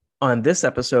On this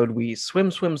episode, we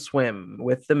swim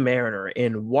with the Mariner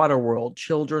in Waterworld,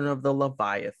 Children of the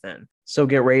Leviathan. So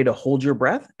get ready to hold your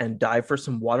breath and dive for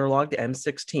some waterlogged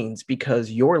M16s because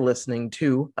you're listening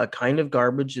to A Kind of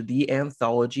Garbage, the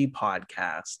Anthology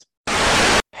podcast.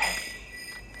 Hey,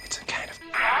 it's a kind of...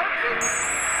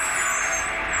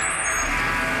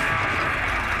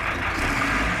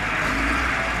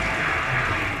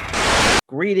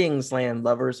 Greetings, land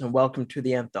lovers, and welcome to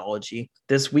the Anthology.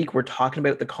 This week, we're talking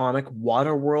about the comic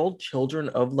Waterworld, Children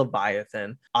of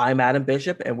Leviathan. I'm Adam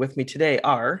Bishop, and with me today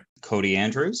are... Cody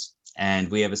Andrews, and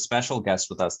we have a special guest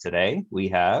with us today. We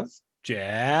have...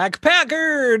 Jack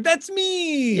Packard! That's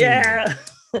me! Yeah!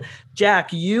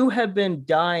 Jack, you have been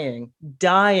dying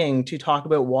to talk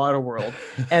about Waterworld,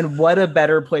 and what a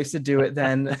better place to do it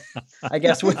than, I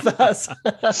guess, with us.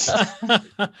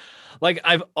 Like,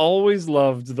 I've always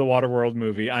loved the Waterworld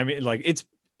movie. I mean, like,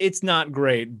 it's not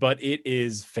great, but it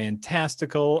is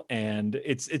fantastical, and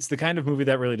it's the kind of movie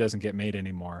that really doesn't get made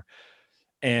anymore.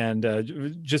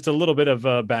 And just a little bit of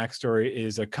a backstory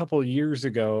is a couple years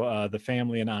ago, the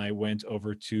family and I went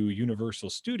over to Universal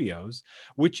Studios,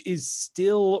 which is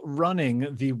still running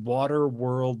the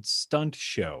Waterworld stunt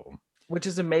show. Which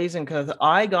is amazing because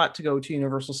I got to go to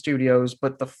Universal Studios,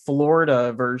 but the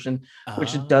Florida version,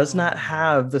 which does not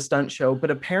have the stunt show,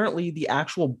 but apparently the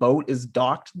actual boat is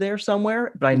docked there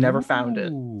somewhere, but I never found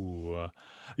it.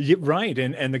 Yeah, right.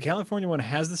 And the California one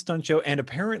has the stunt show, and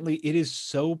apparently it is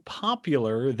so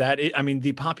popular that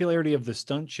the popularity of the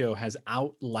stunt show has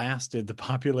outlasted the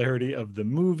popularity of the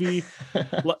movie.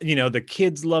 You know, the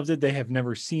kids loved it. They have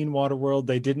never seen Waterworld.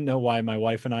 They didn't know why my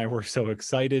wife and I were so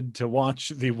excited to watch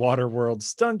the Waterworld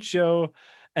stunt show.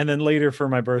 And then later for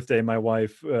my birthday, my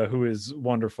wife, who is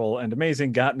wonderful and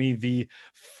amazing, got me the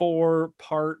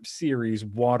 4-part series,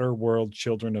 Waterworld,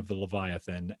 Children of the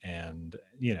Leviathan. And,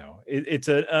 you know, it's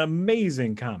an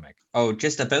amazing comic. Oh,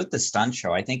 just about the stunt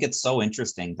show. I think it's so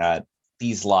interesting that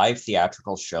these live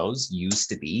theatrical shows used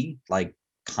to be like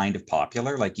kind of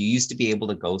popular. Like you used to be able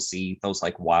to go see those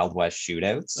like Wild West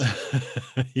shootouts.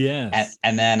 Yes.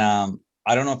 And then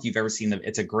I don't know if you've ever seen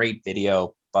it's a great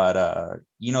video, but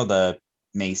you know, the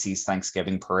Macy's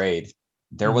Thanksgiving parade,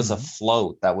 there was a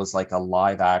float that was like a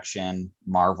live action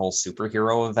Marvel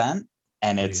superhero event,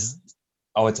 and it's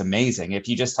amazing. If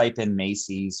you just type in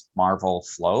Macy's Marvel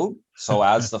float, so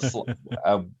as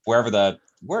the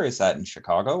where is that, in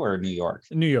Chicago or New York?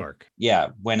 New York.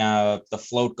 Yeah, when the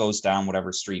float goes down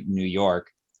whatever street in New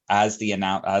York, as the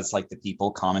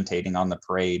people commentating on the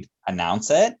parade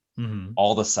announce it,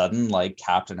 all of a sudden, like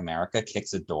Captain America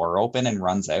kicks a door open and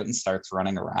runs out and starts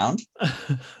running around.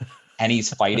 And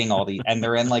he's fighting and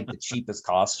they're in like the cheapest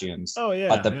costumes. Oh, yeah.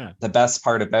 But the best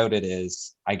part about it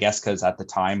is, I guess, because at the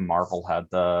time Marvel had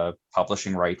the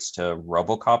publishing rights to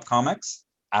RoboCop comics.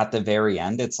 At the very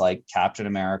end, it's like Captain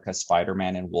America,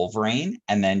 Spider-Man, and Wolverine.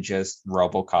 And then just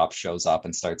RoboCop shows up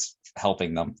and starts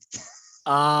helping them.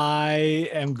 I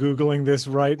am Googling this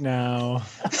right now.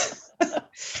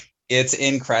 It's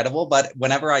incredible, but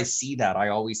whenever I see that, I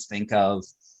always think of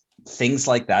things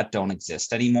like that don't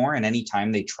exist anymore. And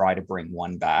anytime they try to bring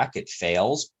one back, it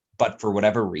fails. But for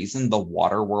whatever reason, the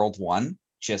Waterworld one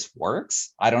just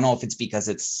works. I don't know if it's because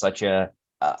it's such a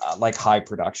like high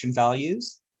production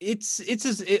values. It's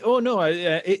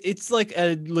like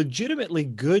a legitimately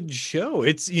good show.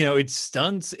 It's, you know, it's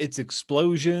stunts, it's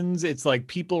explosions, it's like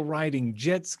people riding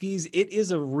jet skis. It is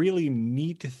a really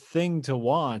neat thing to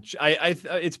watch.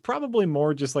 It's probably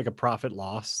more just like a profit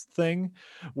loss thing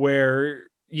where,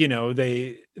 you know,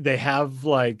 they have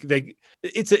like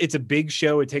it's a big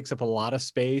show. It takes up a lot of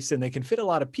space and they can fit a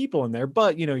lot of people in there,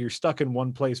 but you know, you're stuck in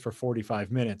one place for 45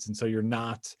 minutes. And so you're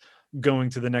not going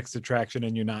to the next attraction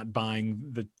and you're not buying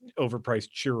the overpriced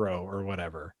churro or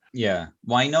whatever. Yeah.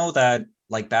 Well, I know that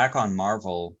like back on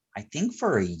Marvel, I think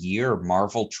for a year,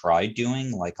 Marvel tried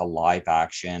doing like a live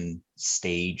action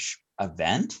stage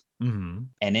event. And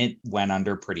it went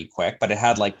under pretty quick, but it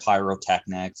had like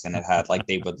pyrotechnics and it had like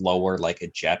they would lower like a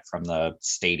jet from the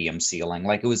stadium ceiling.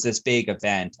 Like it was this big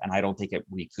event and I don't think it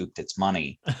recouped its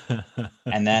money.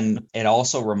 And then it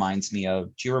also reminds me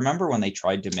of, do you remember when they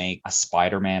tried to make a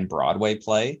Spider-Man Broadway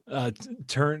play?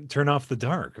 Turn Off the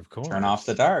Dark, of course. Turn Off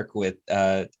the Dark with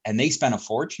and they spent a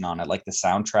fortune on it. Like the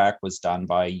soundtrack was done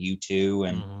by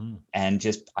U2 and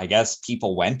just I guess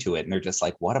people went to it and they're just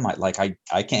like, what am I like?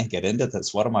 I can't get into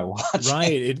this. What am I watch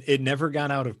Right. it. It never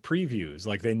got out of previews.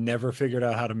 Like they never figured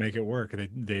out how to make it work.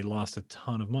 They lost a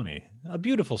ton of money. A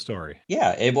beautiful story.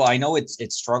 Yeah, well, I know it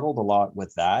struggled a lot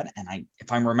with that, and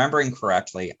if I'm remembering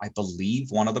correctly, I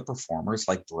believe one of the performers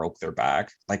like broke their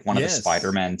back. Like one of the Yes.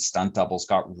 Spider-Man stunt doubles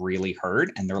got really hurt,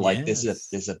 and they're like, "This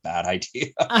is a bad idea."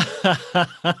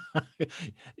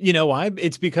 You know why?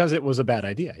 It's because it was a bad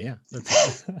idea. Yeah.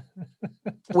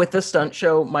 With the stunt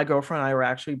show, my girlfriend and I were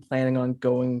actually planning on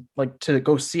going like to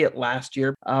go see it last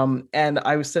year. And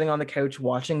I was sitting on the couch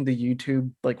watching the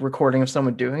YouTube like recording of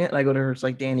someone doing it. And I go to her, it's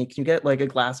like, Danny, can you get like a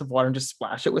glass of water and just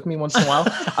splash it with me once in a while?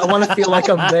 I want to feel like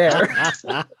I'm there.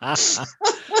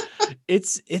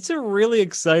 It's a really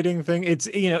exciting thing. It's,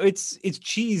 you know, it's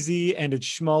cheesy and it's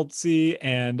schmaltzy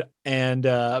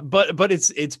but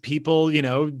it's people, you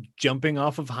know, jumping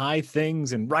off of high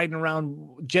things and riding around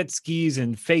jet skis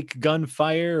and fake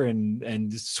gunfire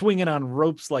and swinging on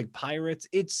ropes like pirates.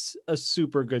 It's a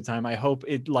super good time. I hope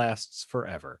it lasts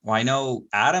forever. Well, I know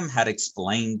Adam had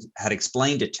explained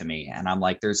it to me, and I'm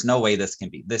like, there's no way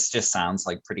this just sounds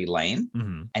like pretty lame.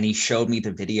 Mm-hmm. And he showed me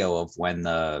the video of when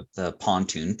the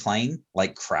pontoon plane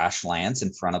like crash lands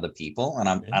in front of the people,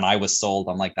 and I was sold.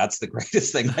 I'm like, that's the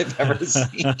greatest thing I've ever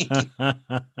seen.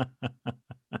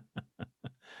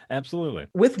 Absolutely.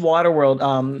 With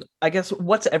Waterworld, I guess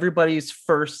what's everybody's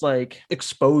first like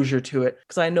exposure to it?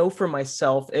 Because I know for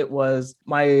myself, it was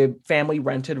my family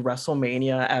rented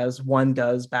WrestleMania as one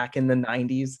does back in the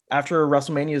 90s. After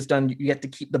WrestleMania is done, you get to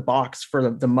keep the box for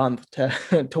the month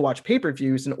to watch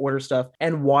pay-per-views and order stuff.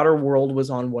 And Waterworld was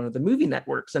on one of the movie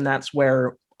networks, and that's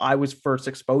where I was first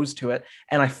exposed to it,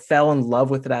 and I fell in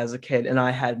love with it as a kid, and I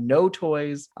had no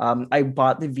toys. I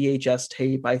bought the VHS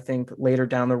tape, I think, later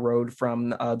down the road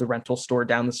from the rental store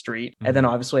down the street. Mm-hmm. And then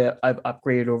obviously I've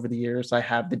upgraded over the years. I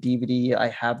have the DVD, I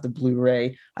have the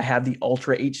Blu-ray, I have the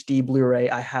Ultra HD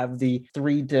Blu-ray, I have the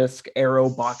 3-disc Arrow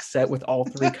box set with all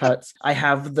 3 cuts. I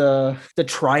have the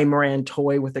Trimaran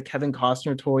toy with the Kevin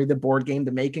Costner toy, the board game,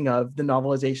 the making of, the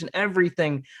novelization,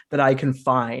 everything that I can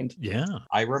find. Yeah.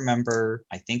 I remember,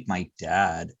 I think my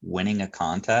dad winning a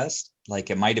contest. Like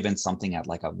it might have been something at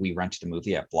like we rented a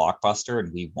movie at Blockbuster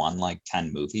and we won like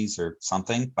 10 movies or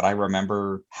something. But I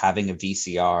remember having a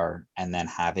VCR and then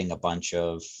having a bunch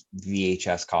of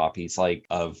VHS copies like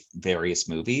of various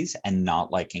movies and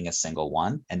not liking a single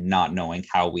one and not knowing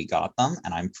how we got them.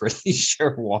 And I'm pretty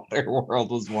sure Waterworld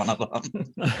was one of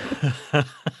them.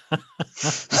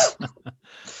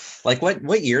 Like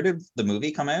what year did the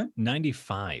movie come out?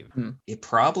 95. It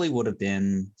probably would have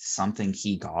been something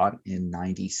he got in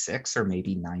 96 or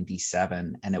maybe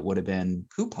 97. And it would have been,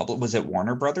 was it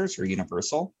Warner Brothers or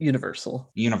Universal?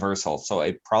 Universal. So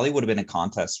it probably would have been a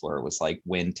contest where it was like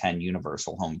win 10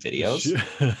 Universal home videos.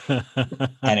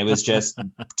 And it was just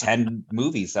 10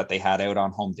 movies that they had out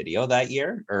on home video that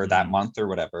year or that month or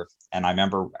whatever. And I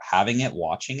remember having it,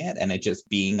 watching it, and it just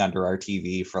being under our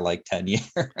TV for like 10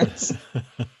 years.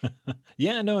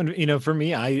 Yeah, no, and you know, for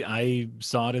me, I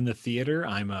saw it in the theater.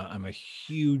 I'm a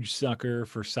huge sucker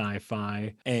for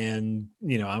sci-fi, and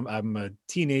you know, I'm a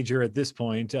teenager at this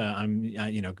point.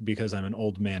 You know, because I'm an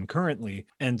old man currently,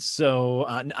 and so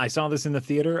I saw this in the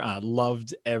theater. I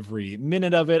loved every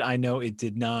minute of it. I know it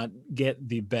did not get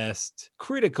the best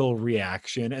critical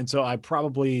reaction, and so I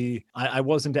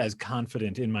wasn't as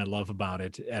confident in my love about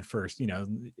it at first. You know,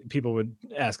 people would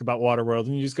ask about Waterworld,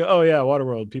 and you just go, "Oh yeah,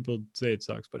 Waterworld." People say it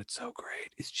sucks, but it's so great.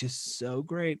 It's just so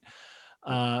great.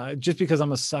 Just because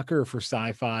I'm a sucker for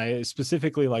sci-fi,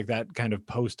 specifically like that kind of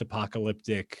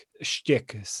post-apocalyptic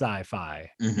shtick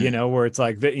sci-fi, you know, where it's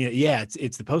like,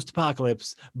 it's the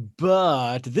post-apocalypse,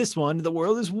 but this one, the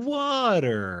world is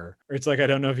water. Or it's like, I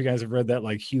don't know if you guys have read that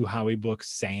like Hugh Howey book,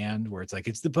 Sand, where it's like,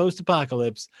 it's the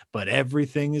post-apocalypse, but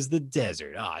everything is the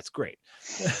desert. Oh, it's great.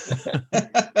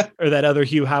 Or that other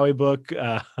Hugh Howey book,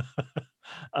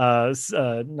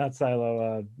 not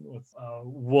Silo,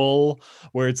 Wool,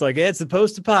 where it's like, it's the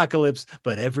post-apocalypse,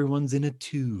 but everyone's in a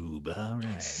tube. All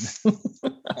right.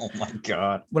 Oh my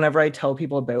God. Whenever I tell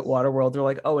people about Waterworld, they're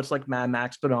like, oh, it's like Mad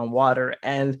Max, but on water.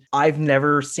 And I've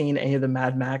never seen any of the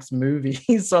Mad Max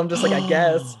movies. So I'm just like, I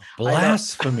guess.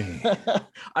 Blasphemy.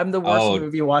 I'm the worst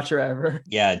movie watcher ever.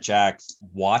 Yeah, Jack,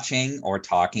 watching or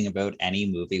talking about any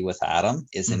movie with Adam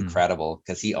is incredible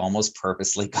because he almost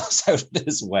purposely goes out of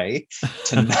his way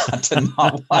to to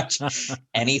not watch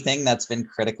anything that's been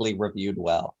critically reviewed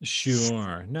well.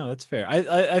 Sure. No, that's fair.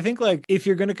 I think like if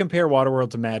you're going to compare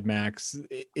Waterworld to Mad Max,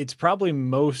 it's probably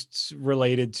most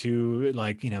related to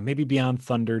like, maybe Beyond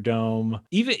Thunderdome.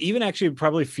 Even actually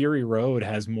probably Fury Road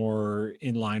has more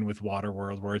in line with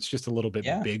Waterworld, where it's just a little bit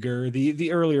bigger.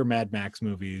 The earlier Mad Max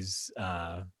movies,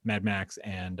 Mad Max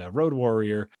and Road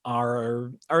Warrior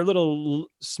are a little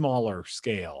smaller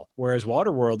scale, whereas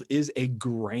Waterworld is a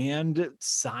grand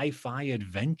sci-fi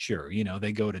adventure.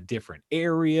 They go to different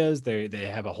areas, they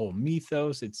have a whole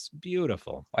mythos. It's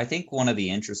beautiful. I think one of the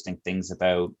interesting things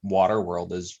about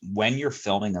Waterworld is when you're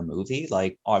filming a movie,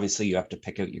 like obviously you have to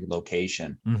pick out your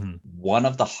location. Mm-hmm. One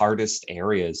of the hardest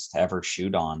areas to ever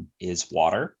shoot on is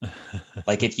water.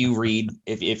 Like if you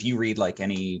read like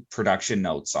any production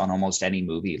notes on almost any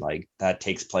movie, like that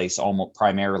takes place almost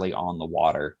primarily on the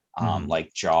water.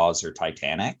 Like Jaws or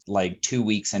Titanic, like 2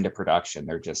 weeks into production,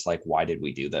 they're just like, why did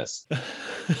we do this?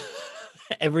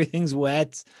 Everything's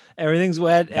wet,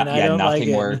 and I don't like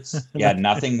it. Works. Yeah,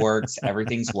 nothing works.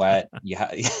 Everything's wet.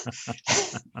 Yeah,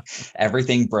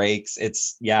 everything breaks.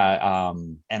 It's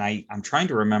and I'm trying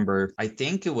to remember. I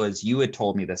think it was you had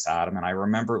told me this, Adam, and I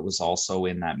remember it was also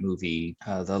in that movie,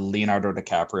 the Leonardo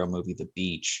DiCaprio movie, The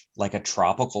Beach. Like a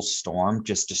tropical storm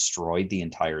just destroyed the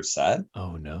entire set.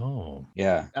 Oh no!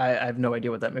 Yeah, I have no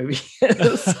idea what that movie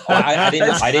is. I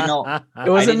didn't know. It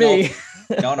wasn't me.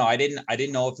 No, I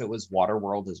didn't know if it was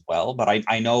Waterworld as well, but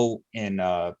I know in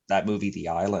that movie, The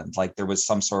Island, like there was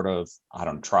some sort of, I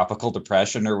don't know, tropical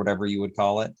depression or whatever you would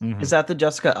call it. Mm-hmm. Is that the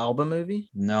Jessica Alba movie?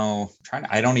 No,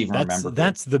 I don't even remember.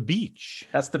 That's The Beach.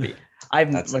 That's The Beach.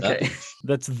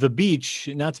 That's The Beach,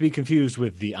 not to be confused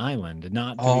with The Island,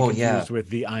 not to be confused with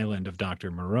The Island of Dr.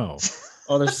 Moreau.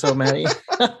 Oh, there's so many.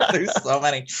 There's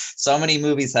so many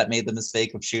movies that made the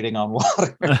mistake of shooting on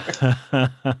water.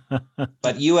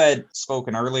 But you had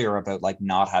spoken earlier about like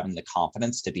not having the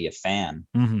confidence to be a fan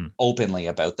openly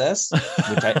about this,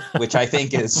 which I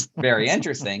think is very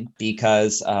interesting,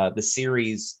 because the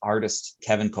series artist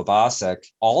Kevin Kobasic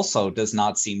also does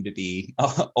not seem to be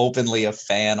openly a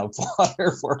fan of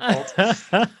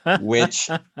Waterworld, which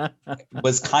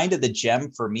was kind of the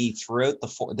gem for me throughout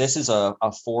this is a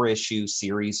 4-issue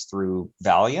series through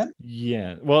Valiant.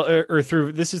 Yeah, well,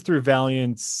 this is through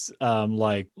Valiant's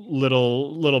like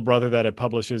little brother that it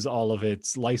publishes all of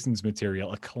its licensed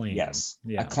material, Acclaim. Yes,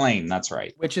 yeah. Acclaim, that's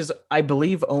right. Which is, I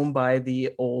believe, owned by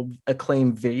the old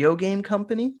Acclaim video game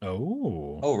company.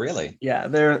 Oh, really? Yeah,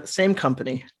 they're same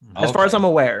company. As far as I'm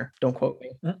aware, don't quote me.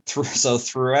 So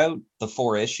throughout the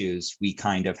 4 issues, we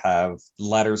kind of have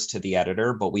letters to the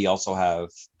editor, but we also have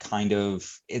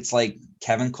it's like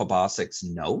Kevin Kobasic's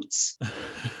notes,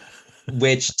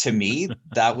 which to me,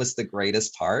 that was the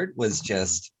greatest part, was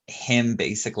just him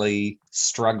basically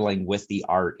struggling with the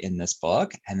art in this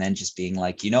book, and then just being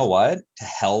like, you know what, to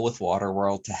hell with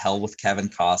Waterworld, to hell with Kevin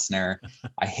Costner.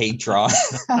 I hate drawing.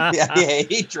 I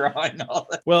hate drawing all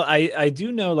that. Well, I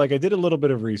do know, like, I did a little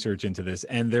bit of research into this,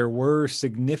 and there were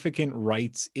significant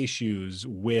rights issues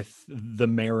with the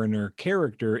Mariner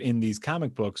character in these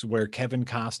comic books, where Kevin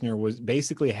Costner was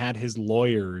basically had his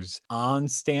lawyers on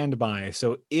standby.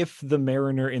 So if the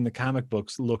Mariner in the comic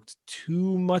books looked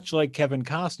too much like Kevin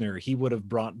Costner, he would have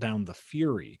brought down the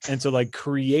Fury. And so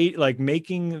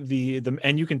making the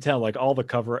and you can tell, like, all the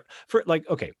cover for, like,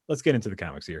 okay, let's get into the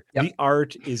comics here. Yep. The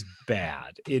art is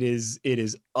bad. It is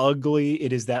ugly.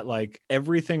 It is that, like,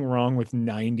 everything wrong with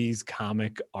 90s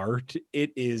comic art.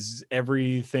 It is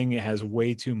everything. It has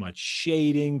way too much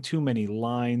shading, too many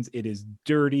lines. It is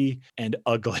dirty and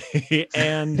ugly.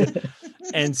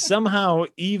 And somehow,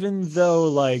 even though,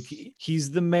 like,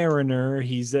 he's the Mariner,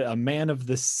 he's a man of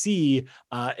the sea,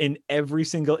 in every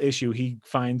single issue, he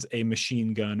finds a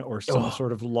machine gun or some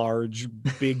sort of large,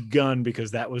 big gun,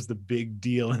 because that was the big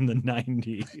deal in the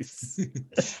 90s.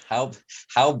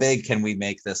 How big can we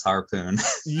make this harpoon?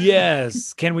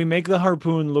 Yes. Can we make the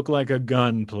harpoon look like a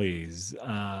gun, please?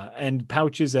 And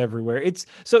pouches everywhere. It's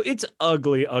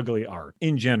ugly art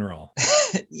in general.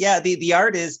 Yeah, the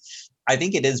art is, I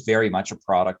think it is very much a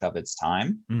product of its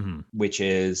time, which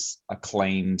is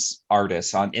Acclaim's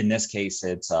artists. In this case,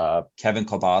 it's Kevin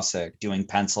Kobasic doing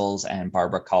pencils and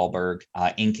Barbara Kahlberg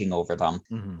inking over them.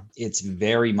 It's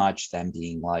very much them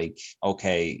being like,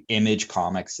 okay, Image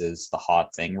Comics is the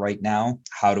hot thing right now.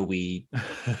 How do we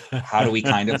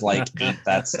kind of like ape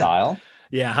that style?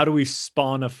 Yeah, how do we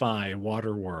spawnify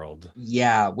Waterworld?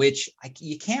 Yeah, which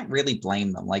you can't really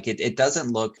blame them. Like it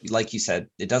doesn't look, like you said,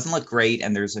 it doesn't look great.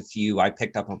 And there's a few, I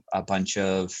picked up a bunch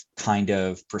of kind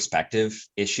of perspective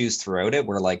issues throughout it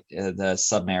where like the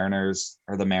submariners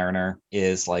or the mariner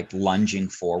is like lunging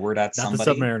forward at Not somebody.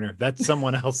 the submariner, that's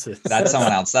someone else's. That's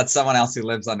someone else. That's someone else who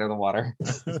lives under the water.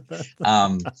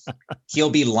 He'll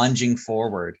be lunging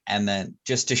forward, and then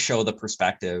just to show the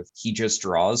perspective, he just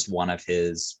draws one of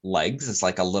his legs as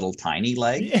like a little tiny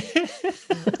leg.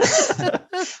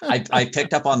 I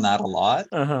picked up on that a lot.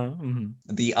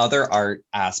 The other art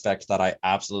aspect that I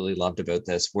absolutely loved about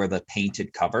this were the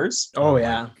painted covers. Oh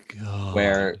yeah.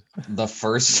 Where the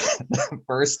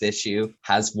first issue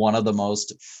has one of the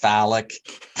most phallic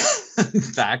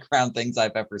background things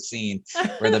I've ever seen,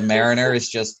 where the mariner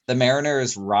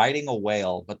is riding a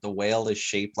whale, but the whale is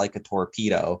shaped like a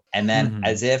torpedo. And then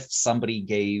as if somebody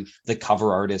gave the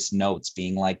cover artist notes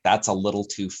being like, that's a little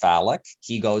too phallic,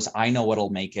 he goes, I know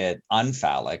what'll make it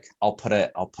unphallic. I'll put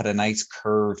a nice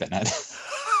curve in it.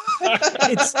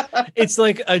 It's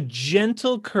like a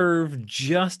gentle curve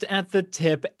just at the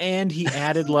tip, and he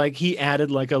added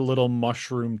like a little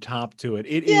mushroom top to it.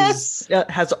 It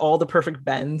has all the perfect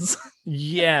bends.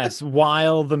 Yes,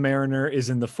 while the mariner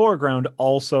is in the foreground,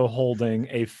 also holding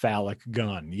a phallic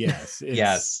gun. Yes,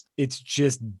 it's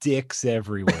just dicks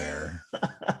everywhere.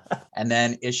 And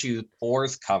then issue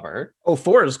 4's cover. Oh,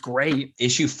 4 is great.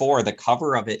 Issue 4, the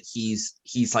cover of it, he's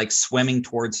like swimming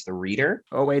towards the reader.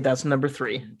 Oh wait, that's number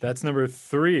 3. That's number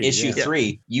 3. Issue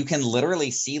 3, you can literally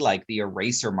see like the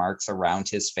eraser marks around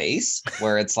his face,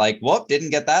 where it's like, whoop, didn't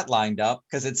get that lined up,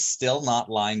 because it's still not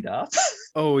lined up.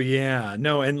 Oh yeah,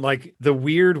 no, and like the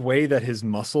weird way that his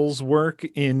muscles work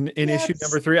in issue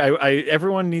number 3. I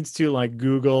everyone needs to like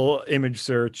Google image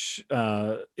search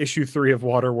issue 3 of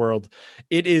Waterworld.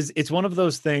 It's one of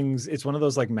those things. It's one of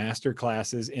those like master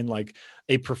classes in like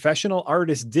a professional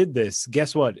artist did this.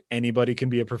 Guess what? Anybody can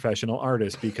be a professional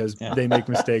artist because they make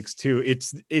mistakes too.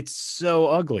 It's so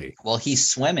ugly. Well, he's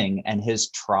swimming and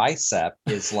his tricep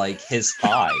is like his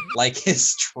thigh. Like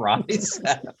his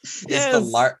tricep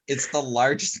is the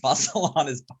largest muscle on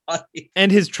his body.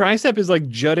 And his tricep is like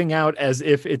jutting out as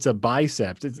if it's a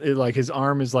bicep. It's like his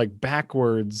arm is like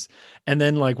backwards. And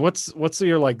then like what's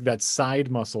your like that side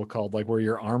muscle called, like where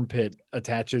your armpit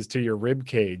attaches to your rib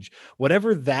cage?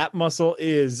 Whatever that muscle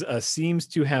is seems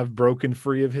to have broken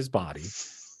free of his body.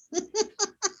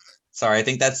 Sorry, I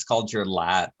think that's called your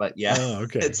lat, but yeah,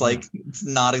 okay. It's like it's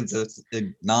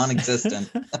non-existent.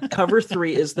 Cover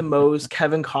 3 is the most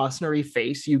Kevin Costner-y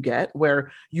face you get,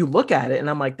 where you look at it and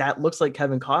I'm like, that looks like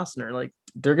Kevin Costner. Like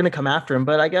they're gonna come after him,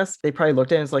 but I guess they probably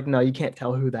looked at it and it's like, no, you can't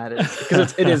tell who that is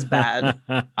because it is bad.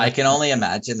 I can only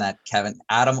imagine that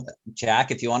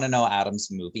Jack, if you want to know Adam's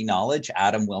movie knowledge,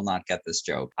 Adam will not get this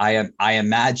joke. I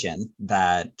imagine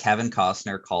that Kevin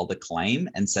Costner called a claim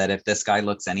and said, if this guy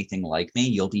looks anything like me,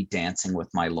 you'll be dancing with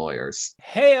my lawyers.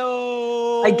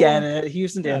 Hey-o! I get it. He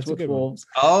used to dance with wolves.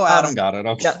 Oh, Adam got it.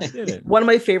 Okay. Yeah. One of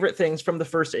my favorite things from the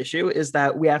first issue is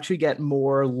that we actually get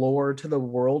more lore to the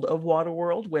world of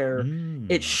Waterworld, where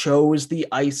it shows the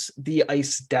ice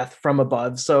death from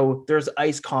above. So there's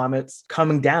ice comets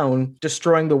coming down,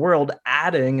 destroying the world,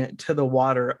 adding to the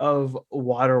water of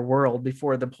Waterworld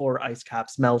before the polar ice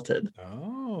caps melted.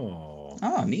 Oh,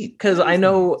 neat. Because I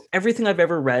know everything I've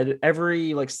ever read,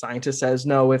 every like scientist says,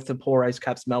 no, if the polar ice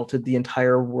caps melted, the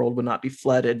entire world would not be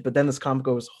flooded. But then this comic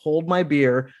goes, hold my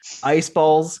beer, ice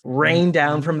balls rain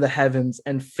down from the heavens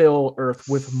and fill Earth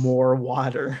with more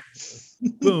water.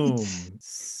 Boom.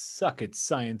 Suck it,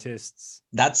 scientists.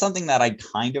 That's something that I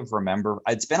kind of remember.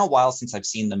 It's been a while since I've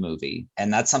seen the movie.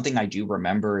 And that's something I do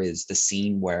remember, is the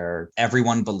scene where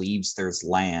everyone believes there's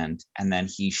land. And then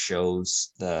he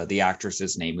shows the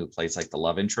actress's name who plays like the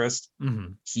love interest.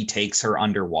 He takes her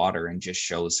underwater and just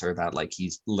shows her that like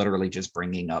he's literally just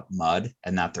bringing up mud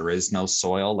and that there is no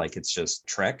soil. Like it's just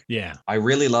trick. Yeah. I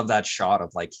really love that shot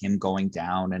of like him going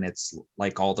down and it's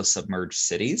like all the submerged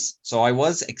cities. So I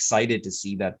was excited to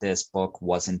see that this book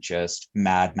wasn't just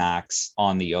Mad Max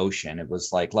on the ocean. It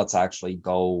was like, let's actually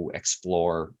go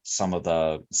explore some of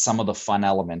the fun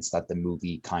elements that the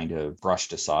movie kind of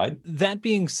brushed aside. That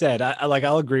being said,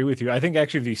 I'll agree with you. I think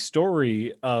actually the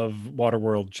story of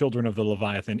Waterworld, Children of the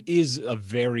Leviathan, is a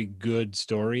very good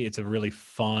story. It's a really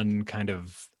fun kind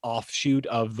of offshoot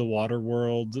of the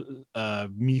Waterworld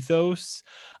mythos.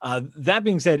 That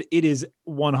being said, it is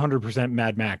 100%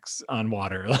 Mad Max on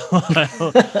water.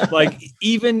 Like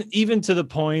even to the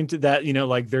point that, you know,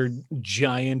 like their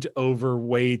giant,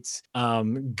 overweight,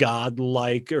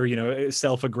 godlike or, you know,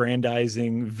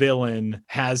 self-aggrandizing villain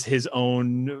has his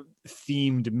own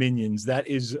themed minions, that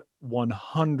is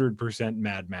 100%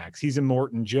 Mad Max. He's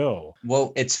Immortan Joe.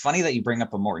 Well, it's funny that you bring up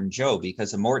Immortan Joe,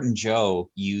 because Immortan Joe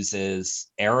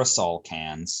uses aerosol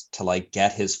cans to like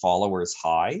get his followers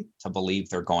high to believe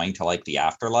they're going to like the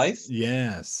afterlife.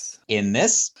 Yes. In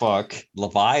this book,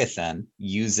 Leviathan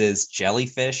uses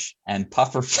jellyfish and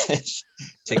pufferfish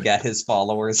to get his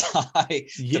followers high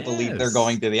to believe they're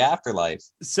going to the afterlife.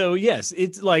 So yes,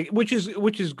 it's like, which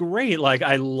is great. Like,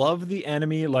 I love the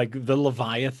enemy, like the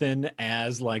Leviathan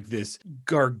as like this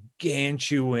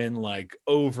gargantuan, like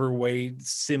overweight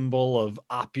symbol of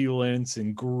opulence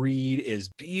and greed is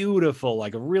beautiful.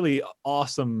 Like a really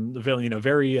awesome villain, you know,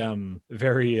 very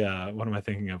what am I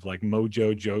thinking of? Like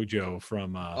Mojo Jojo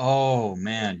from oh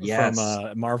man, yes,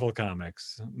 from Marvel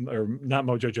Comics, or not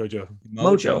Mojo Jojo.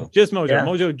 Mojo. Just Mojo. Yeah.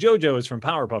 Mojo Jojo is from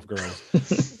Powerpuff Girls.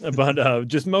 But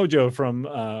just Mojo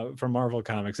from Marvel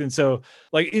Comics. And so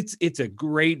like it's a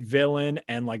great villain,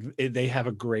 and like they have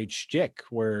a great shtick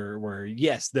where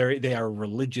yes, they are a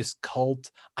religious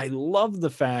cult. I love the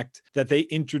fact that they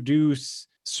introduce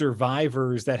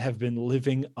survivors that have been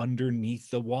living underneath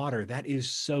the water. That is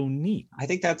so neat. I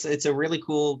think it's a really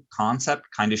cool concept,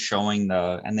 kind of showing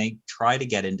and they try to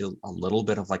get into a little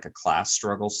bit of like a class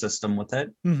struggle system with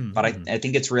it. But I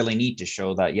think it's really neat to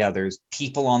show that, yeah, there's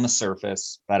people on the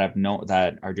surface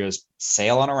that are just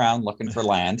sailing around looking for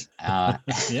land. And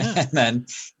then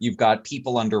you've got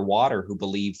people underwater who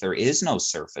believe there is no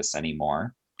surface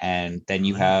anymore. And then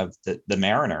you have the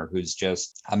mariner, who's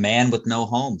just a man with no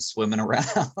home swimming around.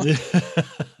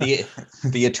 the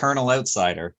eternal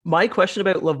outsider. My question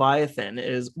about Leviathan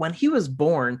is, when he was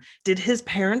born, did his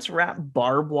parents wrap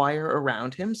barbed wire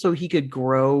around him so he could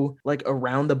grow like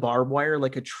around the barbed wire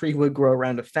like a tree would grow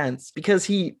around a fence? Because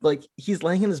he's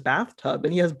laying in his bathtub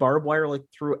and he has barbed wire like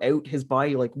throughout his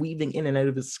body, like weaving in and out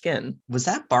of his skin. Was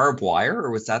that barbed wire, or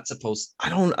was that supposed?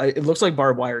 It looks like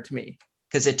barbed wire to me.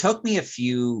 Because it took me a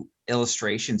few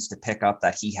illustrations to pick up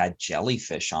that he had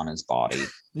jellyfish on his body.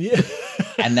 Yeah.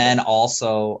 And then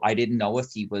also, I didn't know if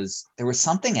there was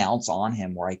something else on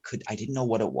him where I didn't know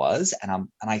what it was. And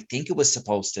I think it was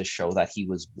supposed to show that he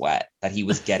was wet, that he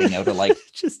was getting out of like,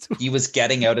 he was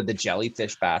getting out of the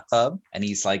jellyfish bathtub, and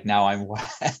he's like, now I'm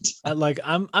wet.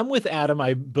 I'm with Adam.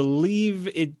 I believe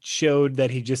it showed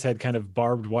that he just had kind of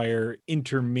barbed wire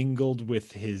intermingled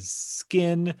with his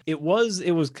skin. It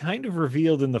was kind of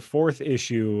revealed in the 4th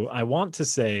issue, I want to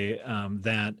say,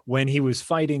 that when he was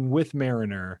fighting with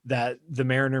Mariner, that the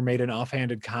Mariner made an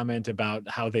offhanded comment about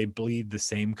how they bleed the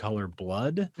same color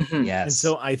blood. Yes. And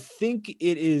so I think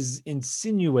it is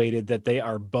insinuated that they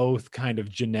are both kind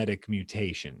of genetic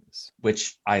mutations.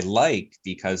 Which I like,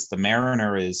 because the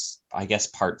Mariner is, I guess,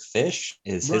 part fish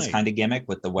is his kind of gimmick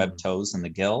with the webbed toes and the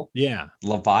gill. Yeah.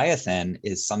 Leviathan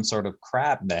is some sort of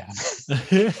crab man.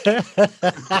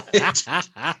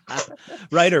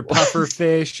 Right, or puffer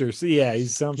fish, or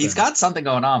he's something. He's got something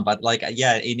going on, but like,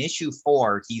 yeah, in issue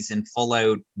 4, he's in full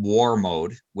out war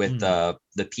mode with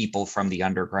the people from the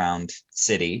underground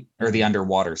city, or the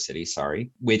underwater city,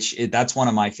 sorry, that's one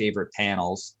of my favorite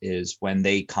panels, is when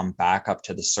they come back up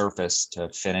to the surface to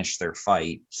finish their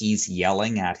fight. He's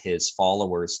yelling at his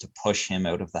followers to push him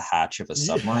out of the hatch of a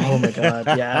submarine. Oh my God,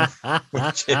 yeah.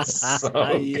 Which is so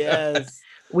good. Yes.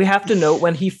 We have to note,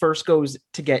 when he first goes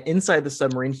to get inside the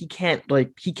submarine, he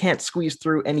can't squeeze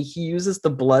through, and he uses the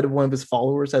blood of one of his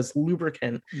followers as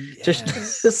lubricant to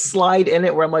slide in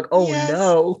it, where I'm like, oh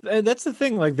no. And that's the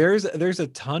thing, like there's a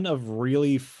ton of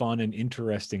really fun and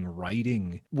interesting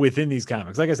writing within these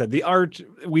comics. Like I said, the art,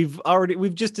 we've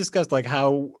just discussed like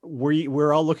how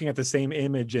we're all looking at the same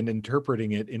image and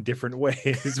interpreting it in different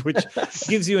ways, which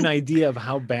gives you an idea of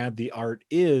how bad the art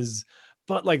is.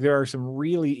 But like, there are some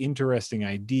really interesting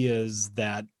ideas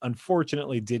that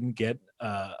unfortunately didn't get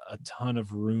a ton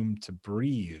of room to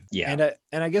breathe. Yeah.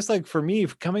 And I guess, like, for me,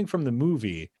 coming from the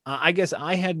movie, I guess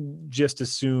I had just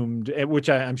assumed, which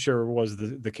I'm sure was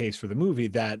the case for the movie,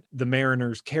 that the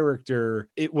Mariner's character,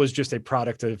 it was just a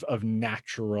product of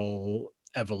natural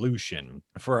evolution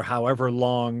for however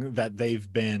long that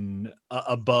they've been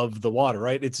above the water,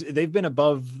 right? They've been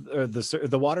above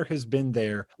the water has been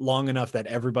there long enough that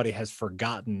everybody has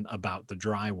forgotten about the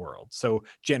dry world. So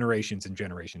generations and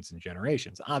generations and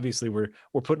generations. Obviously, we're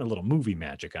putting a little movie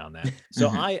magic on that. So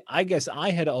I guess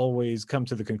I had always come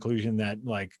to the conclusion that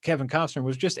like Kevin Costner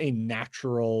was just a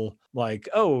natural, like,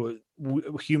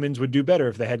 humans would do better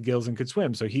if they had gills and could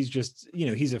swim. So he's just,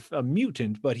 he's a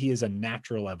mutant, but he is a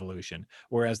natural evolution.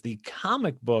 Whereas the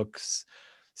comic books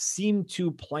seem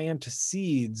to plant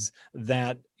seeds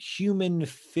that human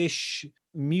fish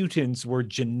mutants were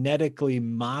genetically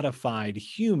modified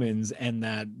humans, and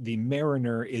that the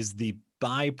Mariner is the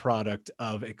byproduct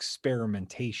of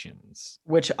experimentations.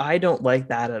 Which I don't like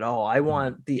that at all. I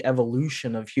want the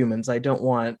evolution of humans. I don't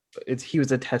want he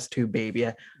was a test tube baby.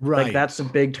 Right. Like that's a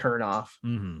big turnoff.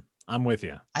 Mm-hmm. I'm with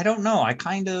you. I don't know. I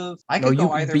could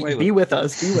go either way. Be with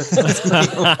us. Be with us.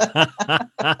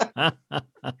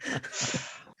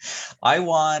 I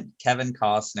want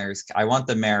I want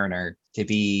the Mariner to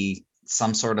be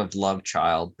some sort of love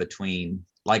child between,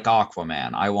 like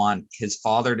Aquaman. I want his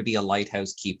father to be a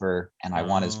lighthouse keeper, and I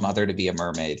want his mother to be a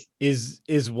mermaid. Is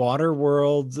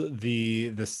Waterworld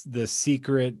the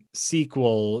secret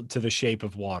sequel to The Shape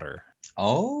of Water?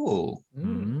 Oh.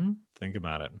 Mm-hmm. Think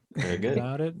about it. Very good.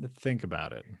 Think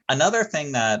about it. Another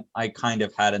thing that I kind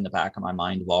of had in the back of my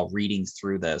mind while reading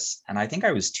through this, and I think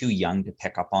I was too young to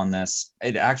pick up on this,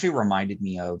 it actually reminded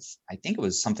me of, I think it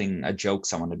was a joke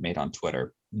someone had made on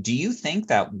Twitter. Do you think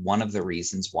that one of the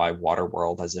reasons why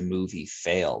Waterworld as a movie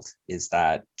failed is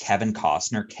that Kevin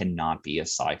Costner cannot be a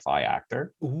sci-fi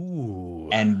actor? Ooh.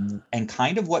 And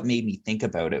kind of what made me think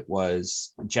about it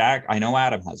was, Jack, I know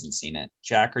Adam hasn't seen it.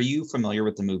 Jack, are you familiar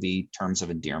with the movie Terms of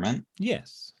Endearment?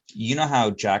 Yes. You know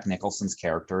how Jack Nicholson's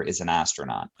character is an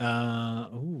astronaut?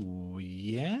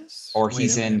 Yes. Or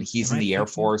he's in the Air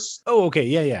Force. Oh, okay.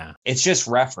 Yeah. It's just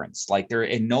referenced. Like they're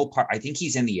in no part. I think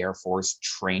he's in the Air Force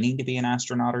training to be an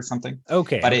astronaut or something.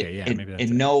 Okay. But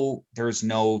there's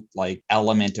no like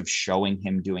element of showing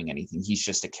him doing anything. He's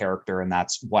just a character, and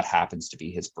that's what happens to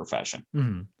be his profession.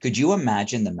 Mm-hmm. Could you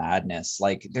imagine the madness?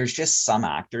 Like there's just some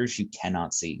actors you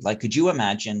cannot see. Like, could you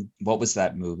imagine, what was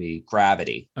that movie?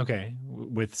 Gravity. Okay.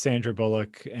 With Sandra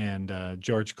Bullock and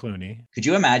George Clooney. Could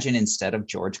you imagine, instead of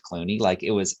George Clooney, like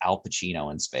it was Al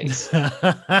Pacino in space?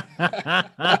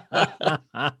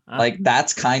 Like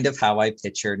that's kind of how I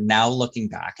pictured. Now looking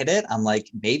back at it, I'm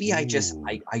like, maybe I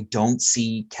don't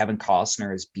see Kevin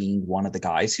Costner as being one of the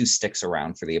guys who sticks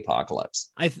around for the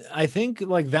apocalypse. I think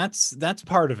like that's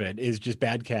part of it, is just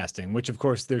bad casting, which of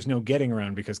course there's no getting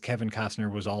around, because Kevin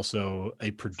Costner was also a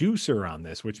producer on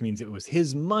this, which means it was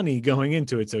his money going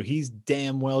into it, so he's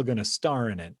damn well going to star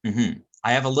in it. Mm-hmm.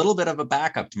 I have a little bit of a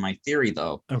backup to my theory,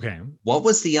 though. Okay. What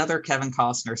was the other Kevin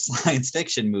Costner science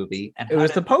fiction movie? And it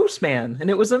was The Postman, and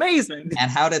it was amazing. And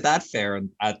how did that fare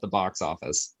at the box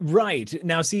office? Right.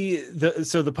 Now, see,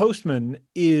 The Postman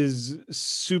is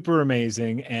super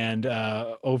amazing. And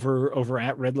over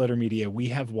at Red Letter Media, we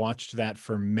have watched that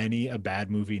for many a bad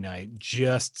movie night,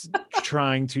 just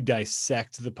trying to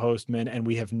dissect The Postman, and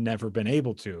we have never been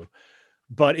able to.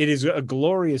 But it is a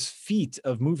glorious feat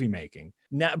of movie making.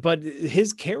 Now, but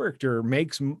his character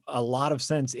makes a lot of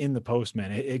sense in The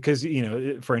Postman, because, you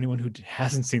know, for anyone who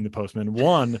hasn't seen The Postman,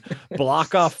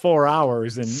 block off 4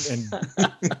 hours and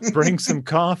bring some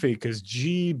coffee, because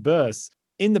gee bus.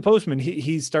 In The Postman,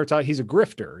 he starts out, he's a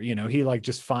grifter, you know, he like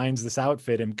just finds this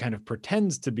outfit and kind of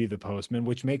pretends to be the postman,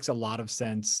 which makes a lot of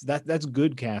sense. That's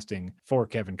good casting for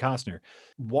Kevin Costner.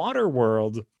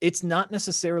 Waterworld, it's not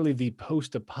necessarily the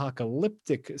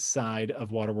post-apocalyptic side of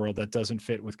Waterworld that doesn't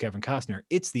fit with Kevin Costner.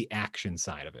 It's the action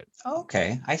side of it.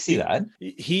 Okay, I see that.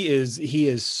 He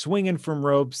is swinging from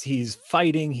ropes. He's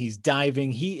fighting. He's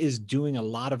diving. He is doing a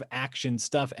lot of action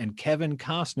stuff. And Kevin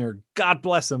Costner, God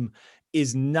bless him,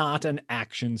 is not an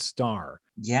action star.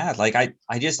 Yeah, like I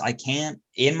can't,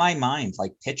 in my mind,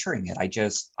 like picturing it,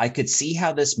 I could see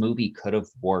how this movie could have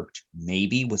worked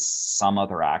maybe with some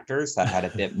other actors that had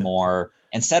a bit more,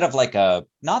 instead of like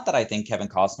not that I think Kevin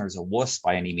Costner is a wuss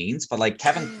by any means, but like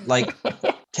Kevin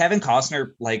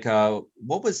Costner, like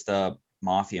what was the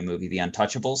mafia movie, The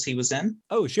Untouchables, he was in?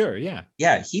 Oh, sure. Yeah.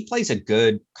 Yeah. He plays a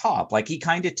good cop. Like he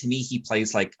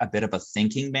plays like a bit of a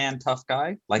thinking man, tough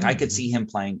guy. Like I could see him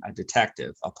playing a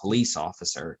detective, a police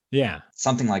officer. Yeah.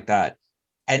 Something like that.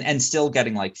 And still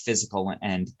getting like physical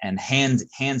and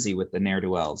handsy with the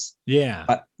ne'er-do-wells. Yeah.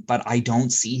 But I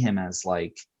don't see him as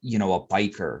like, you know, a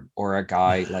biker or a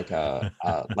guy like a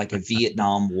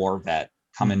Vietnam War vet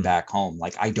coming back home.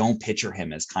 Like I don't picture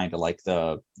him as kind of like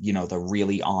the, you know, the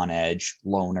really on edge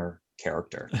loner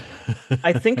character.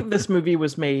 I think if this movie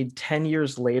was made 10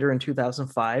 years later in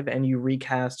 2005 and you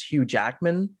recast Hugh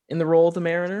Jackman in the role of the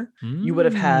Mariner, you would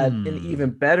have had an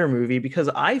even better movie, because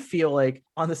I feel like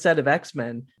on the set of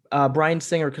X-Men, Bryan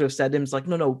Singer could have said to him, like,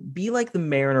 no, be like the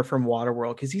Mariner from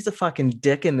Waterworld, because he's a fucking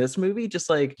dick in this movie, just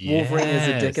like Wolverine is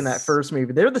a dick in that first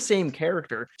movie. They're the same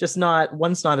character, just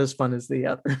one's not as fun as the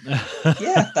other.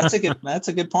 Yeah, that's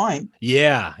a good point.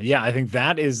 Yeah, I think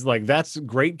that's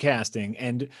great casting.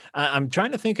 And I'm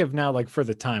trying to think of now, like for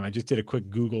the time, I just did a quick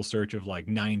Google search of like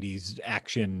 90s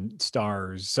action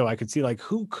stars, so I could see like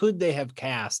who could they have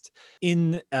cast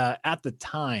in at the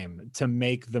time to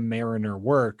make the Mariner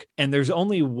work. And there's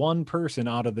only one person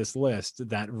out of this list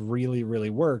that really,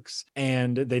 really works,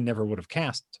 and they never would have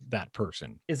cast that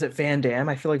person. Is it Van Damme?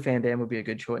 I feel like Van Damme would be a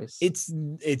good choice. It's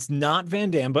not Van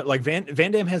Damme, but like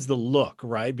Van Damme has the look,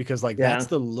 right? Because like that's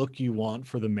the look you want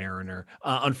for the Mariner.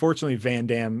 Unfortunately, Van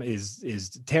Damme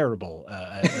is terrible.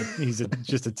 He's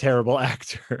just a terrible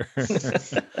actor.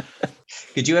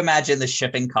 Could you imagine the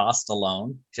shipping cost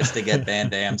alone just to get Van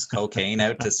Damme's cocaine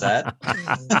out to set?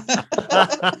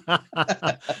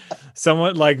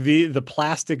 Somewhat like the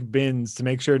plastic bins to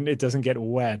make sure it doesn't get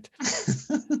wet.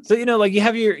 So like you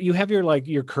have your like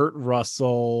your Kurt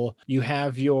Russell, you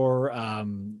have your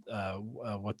I'm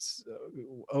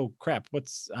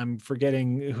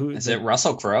forgetting who is it.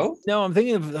 Russell Crowe? No, I'm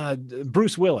thinking of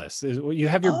Bruce Willis. You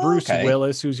have your Bruce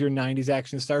Willis, who's your 90s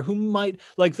action star, who might,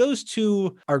 like, those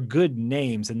two are good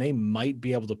names and they might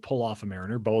be able to pull off a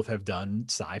Mariner. Both have done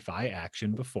sci-fi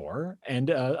action before and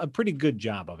a pretty good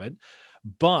job of it.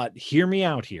 But hear me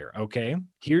out here, okay?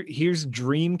 Here's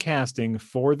dream casting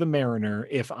for the Mariner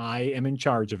if I am in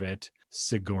charge of it.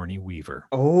 Sigourney Weaver.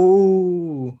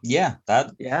 Oh, yeah,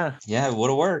 it would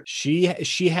have worked. She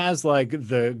has like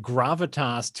the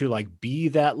gravitas to like be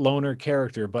that loner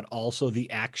character, but also the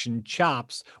action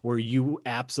chops where you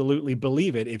absolutely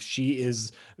believe it if she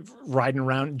is riding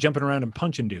around, jumping around and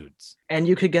punching dudes. And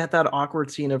you could get that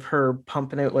awkward scene of her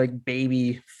pumping out like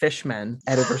baby fishmen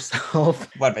out of herself.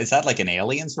 What, is that like an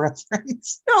Aliens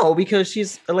reference? No, because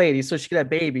she's a lady, so she could have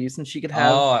babies and she could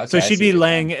have. Oh, okay, so she'd be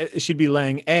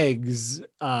laying eggs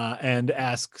and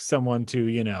ask someone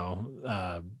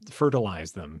to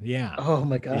fertilize them. Yeah. Oh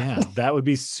my god. Yeah, that would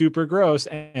be super gross.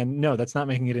 And no, that's not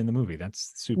making it in the movie.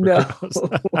 That's super gross.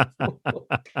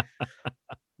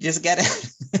 Just get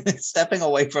it. Stepping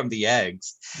away from the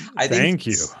eggs. Thank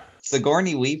you.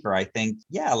 Sigourney Weaver, I think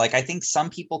some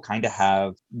people kind of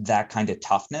have that kind of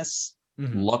toughness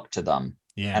look to them.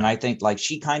 Yeah. And I think like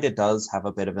she kind of does have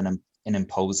a bit of an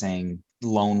imposing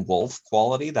lone wolf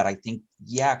quality that I think,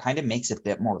 kind of makes it a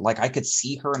bit more like I could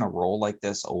see her in a role like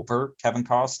this over Kevin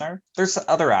Costner. There's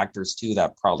other actors too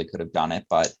that probably could have done it,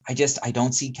 but I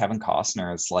don't see Kevin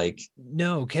Costner as like.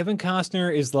 No, Kevin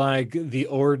Costner is like the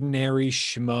ordinary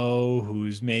schmo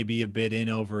who's maybe a bit in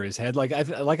over his head. Like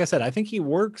I said, I think he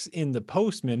works in The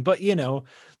Postman, but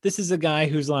this is a guy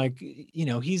who's like,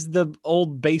 he's the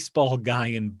old baseball guy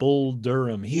in Bull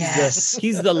Durham.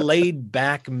 He's the laid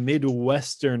back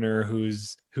Midwesterner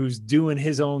who's doing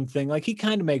his own thing. Like he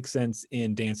kind of makes sense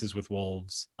in Dances with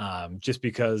Wolves, just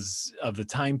because of the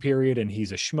time period and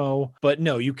he's a schmo. But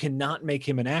no, you cannot make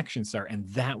him an action star. And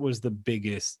that was the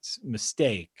biggest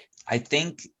mistake. I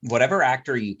think whatever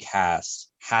actor you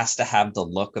cast has to have the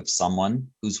look of someone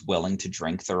who's willing to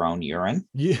drink their own urine.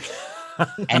 Yeah.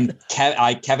 And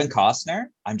Kevin Costner,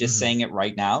 I'm just saying it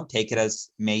right now. Take it as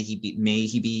may he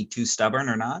be too stubborn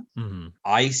or not.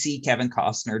 I see Kevin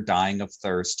Costner dying of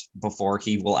thirst before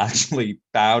he will actually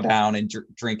bow down and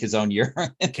drink his own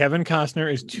urine. Kevin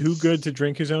Costner is too good to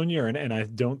drink his own urine, and I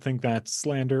don't think that's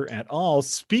slander at all.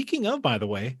 Speaking of, by the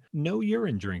way, no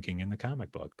urine drinking in the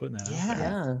comic book. Putting that out there.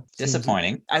 Yeah.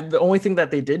 Disappointing. The only thing that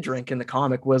they did drink in the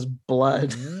comic was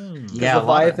blood. Yeah,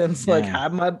 Leviathan's like,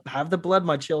 have the blood,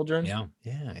 my children. Yeah,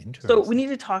 interesting. So we need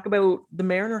to talk about the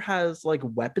Mariner has like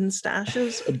weapon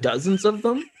stashes, dozens of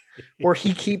them, where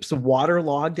he keeps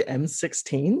waterlogged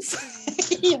M16s.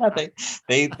 Yeah,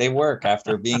 they work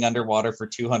after being underwater for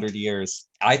 200 years.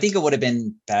 I think it would have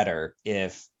been better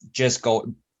if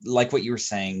like what you were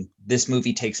saying, this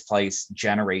movie takes place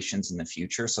generations in the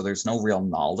future, so there's no real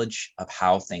knowledge of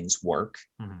how things work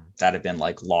that have been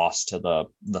like lost to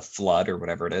the flood or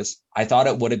whatever it is. I thought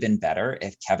it would have been better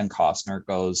if Kevin Costner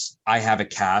goes, I have a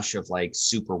cache of like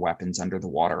super weapons under the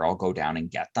water, I'll go down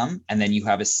and get them. And then you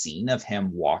have a scene of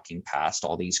him walking past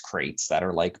all these crates that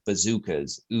are like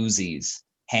bazookas, Uzis,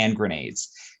 hand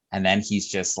grenades. And then he's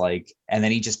just like, and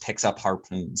then he just picks up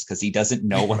harpoons because he doesn't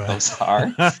know what those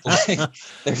are. Like,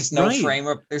 there's no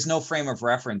frame of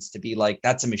reference to be like,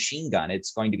 that's a machine gun,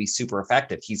 it's going to be super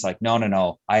effective. He's like,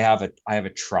 no, I have a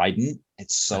trident.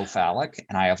 It's so phallic,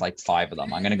 and I have like 5 of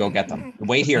them. I'm gonna go get them.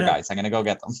 Wait here, guys. I'm gonna go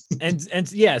get them.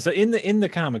 and yeah, so in the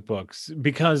comic books,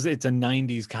 because it's a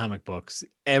 90s comic books,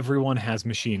 everyone has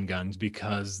machine guns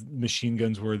because machine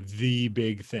guns were the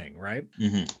big thing, right?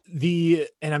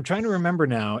 And I'm trying to remember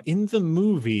now, in the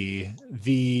movie,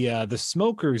 the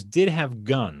smokers did have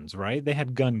guns, right? They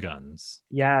had guns.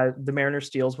 Yeah, the Mariner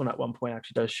steals one at one point,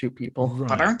 actually does shoot people. Right.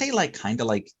 But aren't they like kind of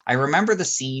like, I remember the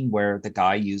scene where the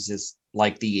guy uses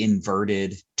like the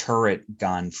inverted turret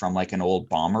gun from like an old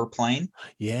bomber plane.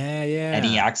 Yeah. And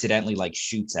he accidentally like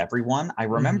shoots everyone. I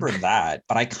remember that,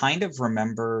 but I kind of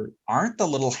remember, aren't the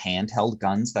little handheld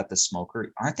guns that the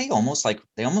smoker, aren't they almost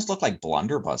look like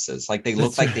blunderbusses? Like they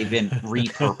look like they've been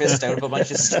repurposed out of a bunch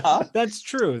of stuff. That's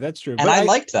true. And but I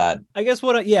liked that. I guess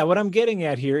what I'm getting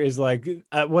at here is like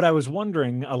what I was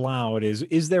wondering aloud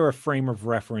is there a frame of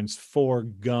reference for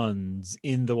guns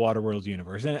in the Waterworld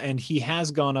universe? And he has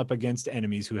gone up against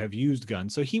enemies who have used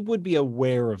guns, so he would be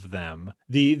aware of them.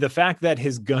 The fact that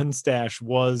his gun stash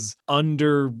was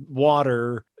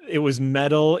underwater, it was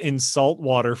metal in salt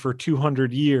water for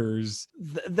 200 years.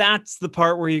 That's the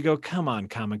part where you go, come on,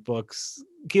 comic books,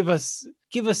 give us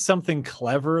something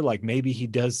clever, like maybe he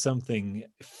does something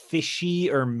fishy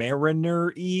or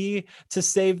mariner-y to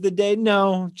save the day.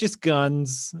 No, just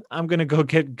guns. I'm gonna go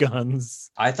get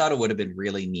guns. I thought it would have been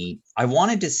really neat. I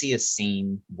wanted to see a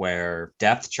scene where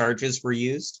depth charges were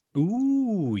used.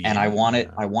 Ooh, yeah. And I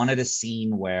wanted a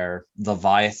scene where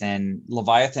Leviathan,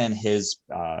 his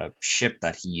ship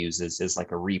that he uses is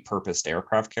like a repurposed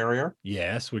aircraft carrier.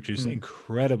 Yes, which is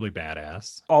incredibly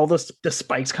badass. All the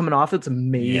spikes coming off, it's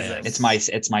amazing. Yes.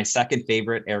 It's my second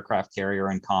favorite aircraft carrier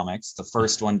in comics. The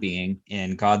first one being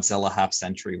in Godzilla Half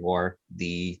Century War,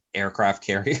 the aircraft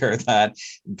carrier that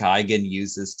Gigan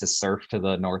uses to surf to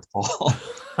the North Pole.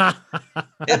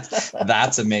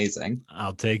 That's amazing.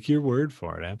 I'll take your word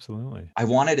for it. Absolutely. I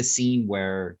wanted a scene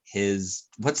where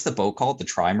what's the boat called? The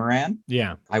Trimaran?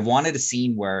 Yeah. I wanted a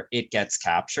scene where it gets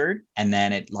captured and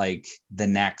then it like the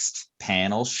next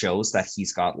panel shows that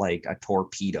he's got like a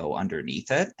torpedo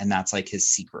underneath it. And that's like his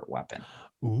secret weapon.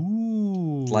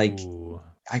 Ooh. Like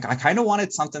I kind of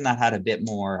wanted something that had a bit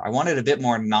more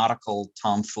nautical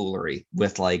tomfoolery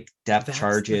with like depth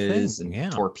charges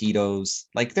and torpedoes.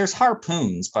 Like there's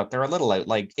harpoons, but they're a little out.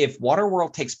 Like if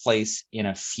Waterworld takes place in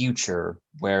a future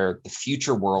where the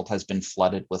future world has been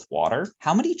flooded with water,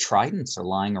 how many tridents are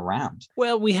lying around?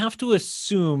 Well, we have to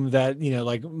assume that,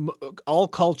 like all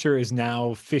culture is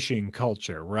now fishing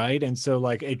culture, right? And so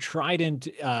like a trident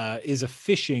is a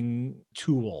fishing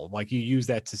tool. Like you use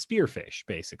that to spearfish,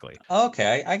 basically.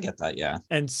 Okay, I get that, yeah.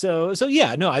 And so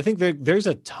yeah, no, I think there's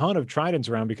a ton of tridents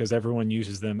around because everyone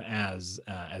uses them as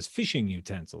fishing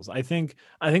utensils. I think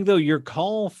though your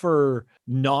call for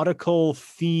nautical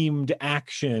themed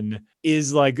action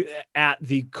is like at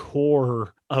the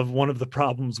core of one of the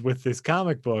problems with this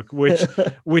comic book,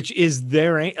 which is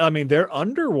they're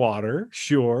underwater,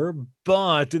 sure,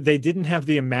 but they didn't have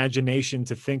the imagination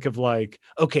to think of like,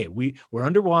 okay, we're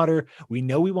underwater. We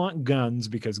know we want guns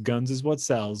because guns is what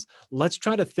sells. Let's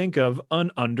try to think of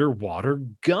an underwater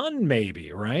gun,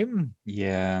 maybe, right?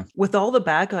 Yeah. With all the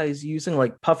bad guys using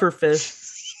like pufferfish.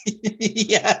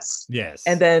 Yes.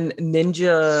 And then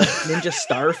ninja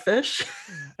starfish.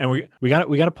 And we got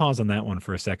to pause on that one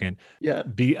for a second. Yeah.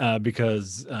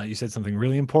 Because you said something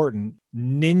really important.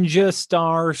 Ninja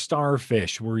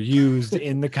starfish were used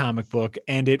in the comic book,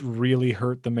 and it really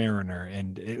hurt the Mariner,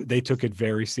 and they took it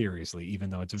very seriously, even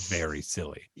though it's very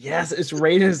silly. Yes, it's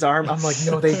right in his arm. I'm like,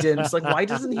 no, they didn't. It's like, why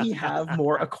doesn't he have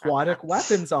more aquatic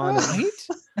weapons on him?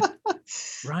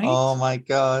 Right? Oh my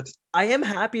God. I am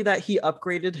happy that he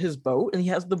upgraded his boat and he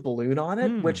has the balloon on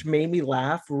it, which made me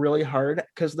laugh really hard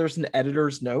because there's an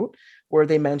editor's note where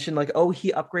they mention like, oh,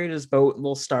 he upgraded his boat,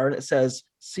 little star, and it says,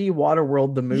 see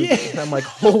Waterworld, the movie. Yeah. And I'm like,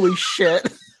 holy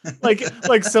shit.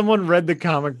 like someone read the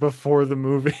comic before the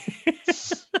movie.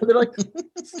 They're like,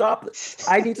 stop.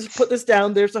 I need to put this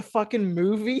down. There's a fucking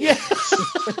movie. Yeah.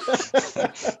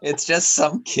 It's just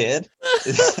some kid.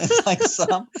 It's like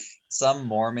some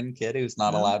Mormon kid who's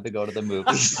not allowed to go to the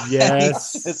movies.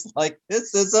 Yes. It's like,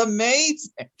 this is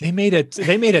amazing. They made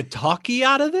a talkie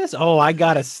out of this? Oh, I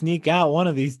gotta sneak out one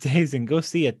of these days and go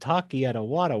see a talkie at a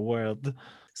Waterworld.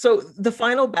 So the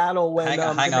final battle when hang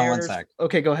on 1 sec.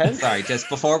 Okay, go ahead. Sorry, just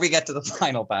before we get to the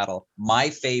final battle, my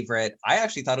favorite, I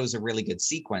actually thought it was a really good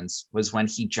sequence, was when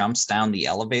he jumps down the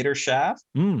elevator shaft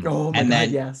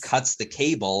then cuts the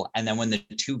cable, and then when the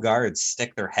two guards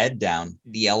stick their head down,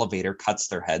 the elevator cuts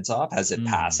their heads off as it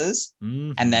passes.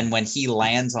 And then when he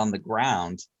lands on the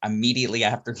ground, immediately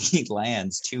after he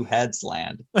lands, two heads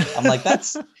land. I'm like,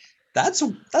 that's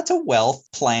a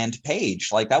well-planned page.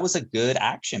 Like that was a good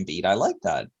action beat. I like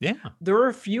that. Yeah. There were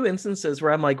a few instances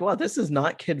where I'm like, wow, this is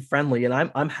not kid friendly. And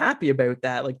I'm happy about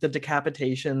that. Like the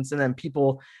decapitations and then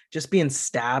people just being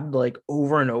stabbed like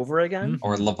over and over again.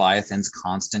 Or Leviathan's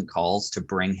constant calls to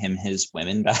bring him his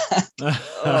women back.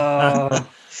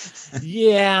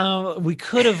 Yeah, we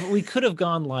could have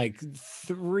gone like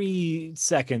 3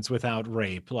 seconds without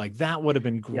rape. Like that would have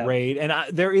been great. And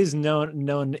there is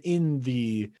none in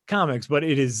the comics, but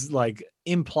it is like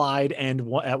implied and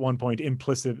at one point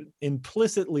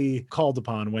implicitly called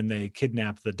upon when they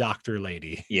kidnap the doctor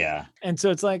lady. Yeah. And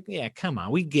so it's like, yeah, come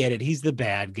on, we get it. He's the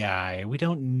bad guy. We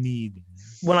don't need.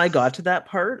 When I got to that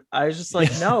part, I was just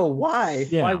like, no, why?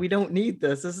 Yeah. Why? We don't need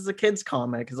this. This is a kid's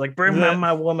comic. It's like, bring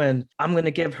my woman. I'm going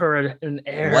to give her an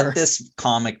heir. What this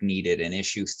comic needed in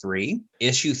issue 3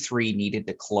 needed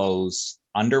to close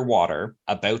underwater,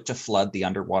 about to flood the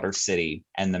underwater city,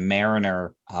 and the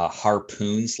Mariner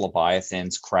harpoons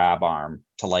Leviathan's crab arm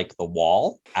to like the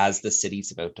wall as the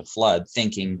city's about to flood,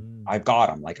 thinking, I've got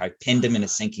him. Like I pinned him in a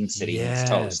sinking city and it's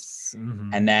toast.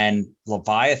 And then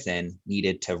Leviathan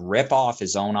needed to rip off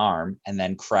his own arm and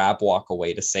then Crab walk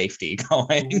away to safety,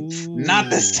 going, not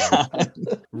this time.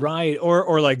 Right.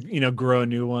 Or like, grow a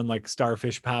new one, like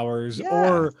starfish powers,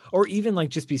 or even like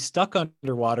just be stuck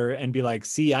underwater and be like,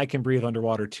 see, I can breathe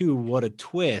underwater too. What a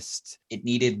twist. It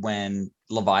needed when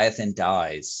Leviathan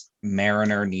dies,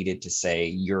 Mariner needed to say,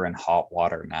 you're in hot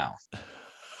water now.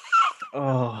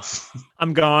 Oh,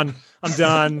 I'm gone. I'm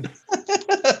done.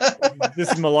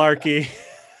 This is malarkey.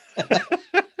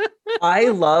 I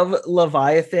love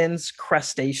Leviathan's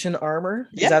crustacean armor.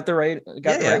 Is that the right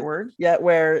right word? Yeah,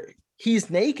 where he's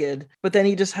naked, but then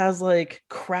he just has like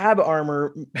crab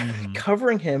armor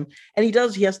covering him. And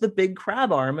he has the big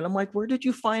crab arm. And I'm like, where did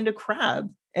you find a crab?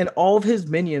 And all of his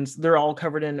minions, they're all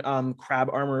covered in crab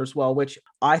armor as well, which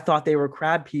I thought they were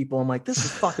crab people. I'm like, this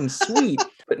is fucking sweet.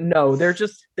 But no, they're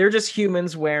just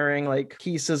humans wearing like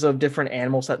pieces of different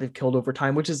animals that they've killed over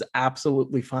time, which is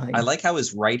absolutely fine. I like how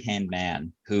his right-hand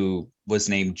man, who was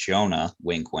named Jonah,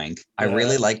 wink, wink. I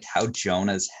really liked how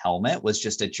Jonah's helmet was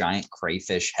just a giant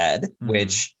crayfish head,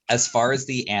 which, as far as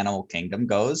the animal kingdom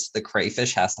goes, the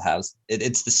crayfish has to have,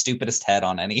 it's the stupidest head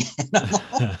on any animal.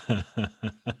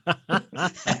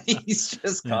 He's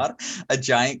just got a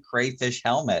giant crayfish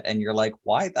helmet, and you're like,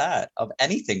 why that? Of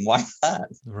anything, why that?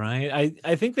 Right.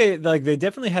 I think they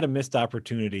definitely had a missed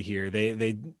opportunity here.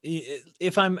 They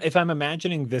if I'm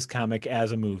imagining this comic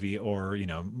as a movie or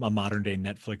a modern day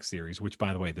Netflix series, which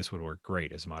by the way, this would work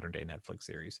great as a modern day Netflix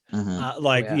series.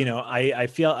 I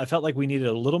felt like we needed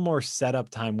a little more setup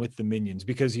time with the minions,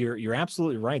 because you're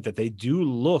absolutely right that they do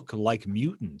look like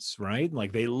mutants, right?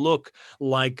 Like they look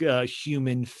like a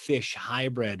human fish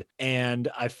hybrid. And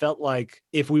I felt like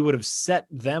if we would have set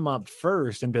them up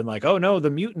first and been like, oh no,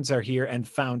 the mutants are here, and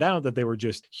found out that they were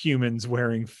just humans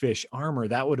wearing fish armor,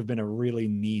 that would have been a really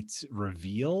neat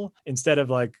reveal, instead of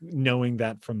like knowing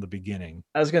that from the beginning.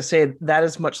 I was going to say that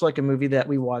is much like a movie that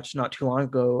we watched not too long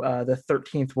ago, The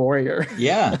 13th Warrior.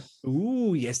 Yeah.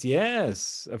 Ooh,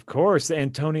 yes. Of course.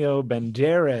 Antonio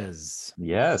Banderas.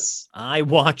 Yes. I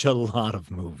watch a lot of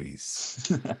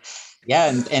movies. Yeah,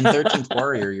 and 13th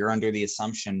Warrior, you're under the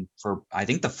assumption for, I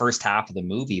think, the first half of the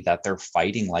movie that they're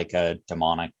fighting like a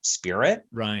demonic spirit.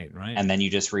 Right. And then you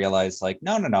just realize like,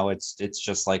 no, it's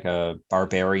just like a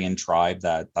barbarian tribe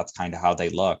that's kind of how they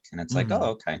look. And it's like,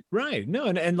 oh, okay. Right. No,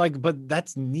 and like, but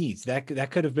that's neat.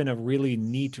 That could have been a really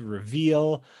neat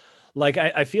reveal. Like,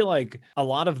 I feel like a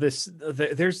lot of this,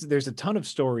 there's a ton of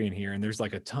story in here, and there's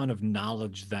like a ton of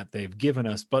knowledge that they've given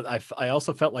us, but I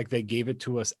also felt like they gave it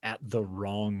to us at the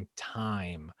wrong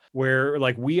time, where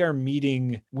like we,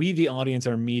 the audience,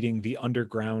 are meeting the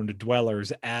underground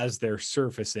dwellers as they're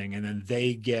surfacing, and then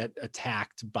they get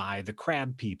attacked by the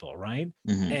crab people, right?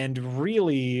 And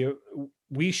really,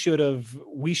 we should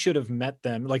have met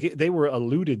them. Like they were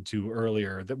alluded to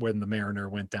earlier, that when the Mariner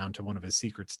went down to one of his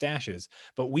secret stashes,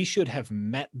 but we should have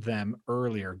met them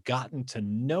earlier, gotten to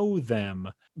know them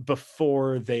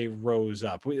before they rose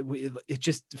up. It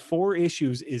just 4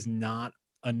 issues is not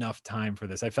enough time for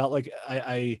this. I felt like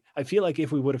I feel like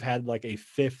if we would have had like a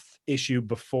 5th issue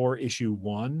before issue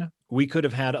 1, we could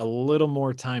have had a little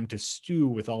more time to stew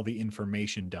with all the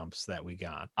information dumps that we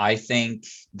got. I think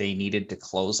they needed to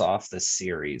close off the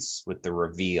series with the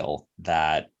reveal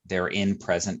that they're in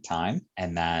present time,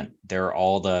 and that they're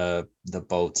all the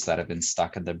boats that have been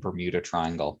stuck in the Bermuda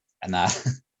Triangle, and that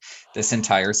this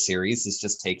entire series is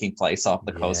just taking place off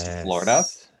the coast of Florida.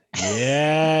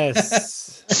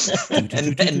 Yes.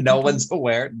 and no one's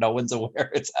aware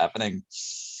it's happening.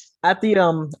 At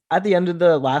the end of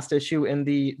the last issue, in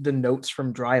the notes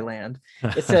from Dryland,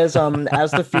 it says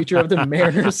as to the future of the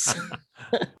Mariner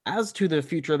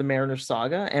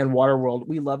saga and Waterworld,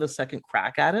 we love a second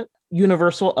crack at it.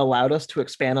 Universal allowed us to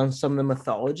expand on some of the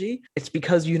mythology. It's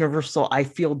because Universal, I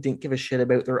feel, didn't give a shit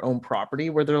about their own property,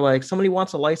 where they're like, somebody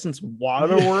wants to license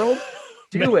Waterworld.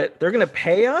 Do it. They're going to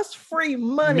pay us free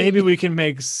money. Maybe we can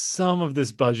make some of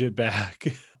this budget back.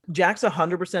 Jack's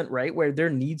 100% right, where there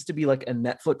needs to be like a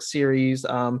Netflix series.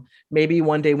 Maybe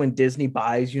one day when Disney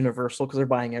buys Universal, because they're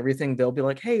buying everything, they'll be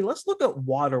like, hey, let's look at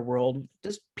Waterworld.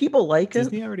 Does people like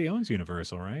Disney it? already owns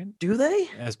Universal, right? Do they?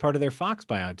 As part of their Fox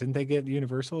buyout. Didn't they get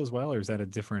Universal as well? Or is that a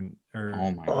different...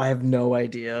 Oh my God. I have no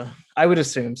idea. I would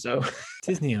assume so.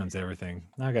 Disney owns everything.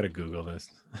 Now I got to Google this.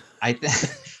 I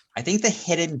think the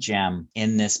hidden gem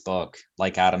in this book,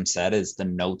 like Adam said, is the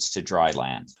notes to Dry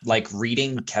Land. Like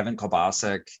reading Kevin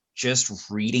Kobasic, just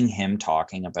reading him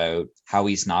talking about how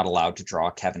he's not allowed to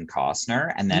draw Kevin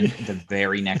Costner. And then the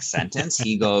very next sentence,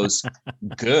 he goes,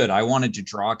 good, I wanted to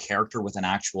draw a character with an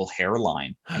actual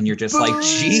hairline. And you're just like,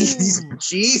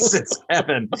 Jesus,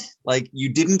 Kevin. Like,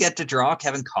 you didn't get to draw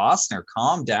Kevin Costner.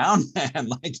 Calm down, man.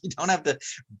 Like, you don't have to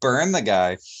burn the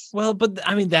guy. Well, but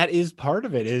I mean, that is part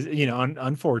of it. Is, you know,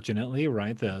 unfortunately,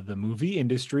 right? The movie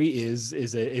industry is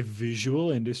a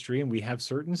visual industry, and we have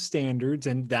certain standards,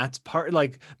 and that's part,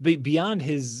 like, beyond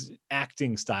his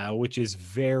acting style, which is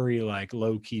very like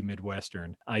low-key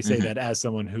Midwestern. I say that as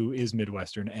someone who is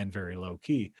Midwestern and very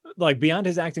low-key. Like, beyond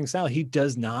his acting style, he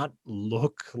does not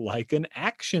look like an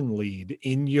action lead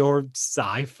in your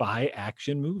sci-fi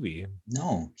action movie.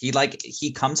 No,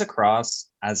 he comes across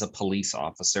as a police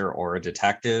officer or a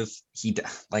detective.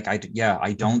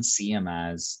 I don't see him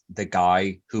as the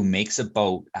guy who makes a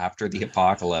boat after the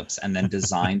apocalypse and then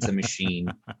designs a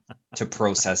machine to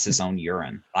process his own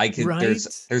urine.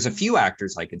 There's a few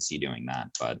actors I could see doing that,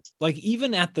 but like,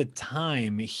 even at the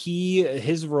time,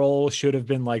 his role should have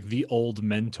been like the old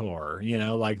mentor, you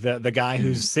know, like the guy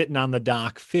who's sitting on the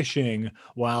dock fishing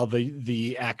while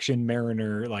the action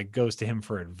mariner like goes to him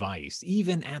for advice.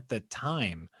 Even at the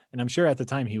time, and I'm sure at the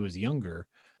time he was younger,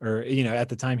 or, you know, at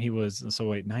the time he was, so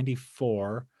wait,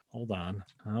 94. Hold on.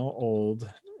 How old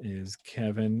is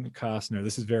Kevin Costner?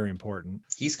 This is very important.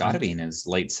 He's got to be in his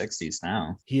late 60s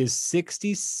now. He is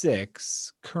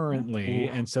 66 currently.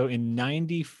 And so in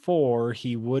 94,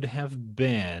 he would have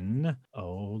been,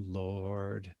 oh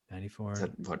Lord, 94.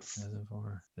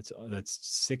 That's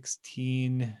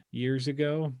 16 years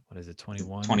ago. What is it,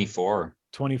 21? 24.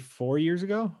 24 years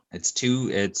ago? It's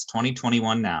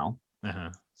 2021 now. Uh-huh.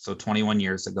 So 21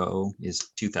 years ago is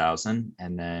 2000,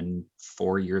 and then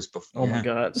 4 years before. Oh my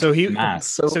God! So he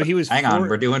was. Hang on,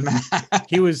 we're doing math.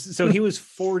 He was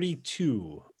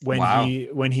 42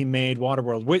 when he made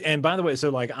Waterworld. And by the way,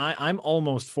 so like I'm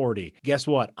almost 40. Guess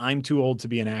what? I'm too old to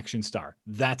be an action star.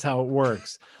 That's how it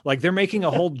works. Like, they're making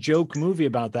a whole joke movie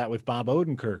about that with Bob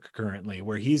Odenkirk currently,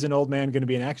 where he's an old man going to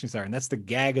be an action star, and that's the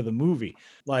gag of the movie.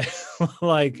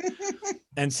 Like.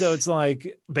 And so it's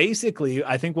like, basically,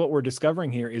 I think what we're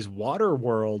discovering here is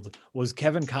Waterworld was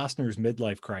Kevin Costner's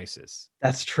midlife crisis.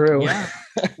 That's true. Yeah.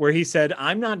 Where he said,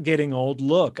 I'm not getting old.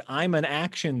 Look, I'm an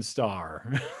action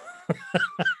star.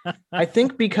 I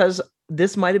think because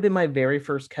this might have been my very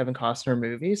first Kevin Costner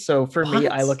movie. So for me,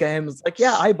 I look at him as like,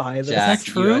 yeah, I buy this. Jack, Is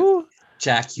that true?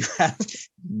 Jack, you have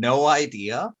no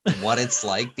idea what it's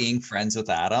like being friends with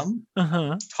Adam.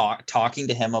 Talking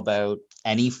to him about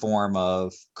any form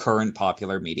of current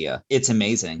popular media. It's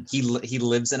amazing. He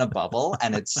lives in a bubble,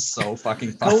 and it's so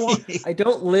fucking funny. I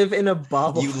don't live in a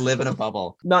bubble. You live in a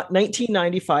bubble.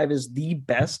 1995 is the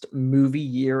best movie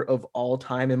year of all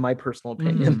time, in my personal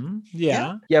opinion.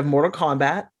 Yeah. You have Mortal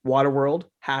Kombat, Waterworld,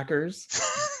 Hackers,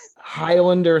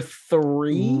 Highlander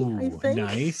 3, I think.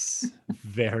 Nice.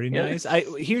 Very nice.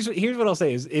 Here's what I'll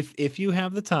say is, if you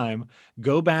have the time,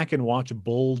 go back and watch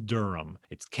Bull Durham.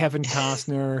 It's Kevin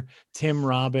Costner, Tim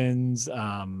Robbins,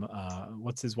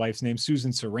 what's his wife's name?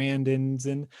 Susan Sarandon's,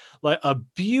 and like a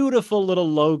beautiful little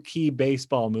low-key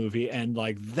baseball movie. And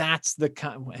like, that's the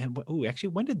kind. Oh, actually,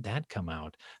 when did that come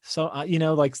out? So you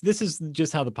know, like, this is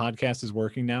just how the podcast is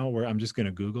working now, where I'm just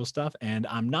gonna Google stuff, and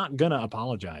I'm not gonna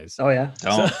apologize. Oh yeah.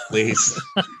 Don't, please.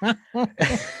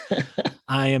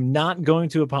 I am not going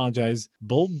to apologize.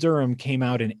 Bull Durham came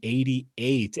out in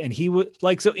 88, and he would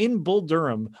like, so in Bull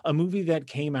Durham, a movie that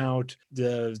came out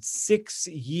 7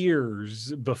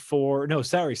 years before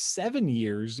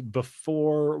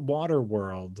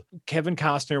Waterworld, Kevin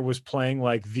Costner was playing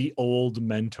like the old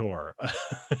mentor.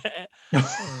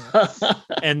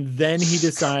 And then he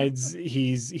decides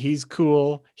he's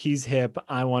cool, he's hip,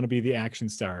 I want to be the action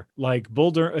star. Like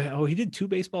Bull Durham, he did 2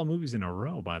 baseball movies in a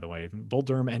row, by the way, Bull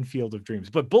Durham and Field of Dreams.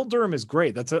 But Bull Durham is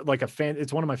great. That's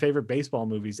it's one of my favorite baseball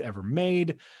movies ever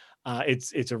made.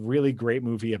 It's a really great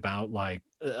movie about like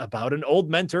about an old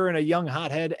mentor and a young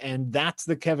hothead, and that's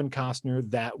the Kevin Costner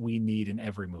that we need in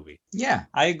every movie. Yeah,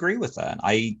 I agree with that.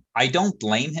 I don't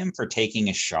blame him for taking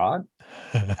a shot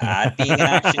at being an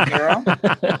action hero.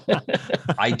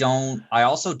 I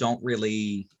also don't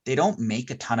really, they don't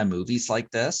make a ton of movies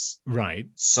like this. Right.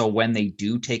 So when they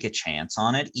do take a chance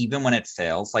on it, even when it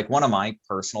fails, like one of my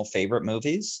personal favorite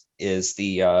movies is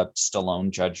the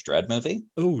Stallone Judge Dredd movie.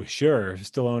 Oh, sure.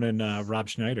 Stallone and Rob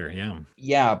Schneider. Yeah.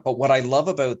 Yeah. But what I love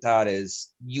about that is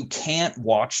you can't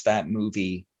watch that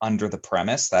movie under the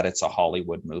premise that it's a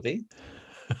Hollywood movie.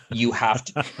 You have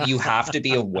to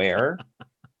be aware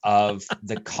of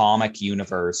the comic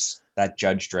universe that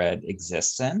Judge Dredd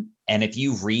exists in. And if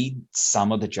you read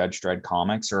some of the Judge Dredd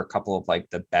comics or a couple of like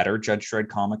the better Judge Dredd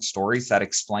comic stories that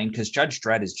explain, because Judge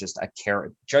Dredd is just a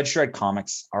character. Judge Dredd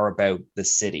comics are about the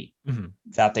city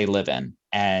that they live in.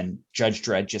 And Judge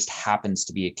Dredd just happens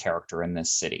to be a character in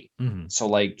this city. So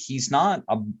like he's not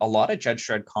a lot of Judge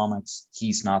Dredd comics.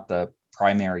 He's not the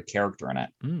primary character in it.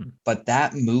 But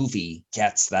that movie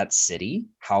gets that city,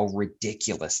 how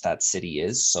ridiculous that city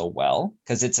is so well,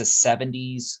 because it's a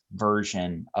 70s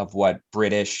version of what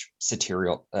British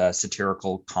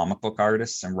satirical comic book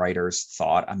artists and writers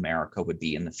thought America would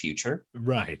be in the future.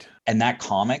 Right. And that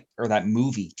comic or that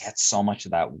movie gets so much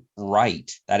of that right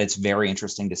that it's very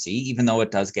interesting to see, even though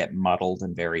it does get muddled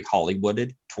and very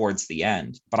Hollywooded towards the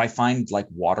end. But I find like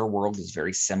Waterworld is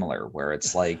very similar, where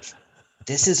it's like,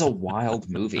 this is a wild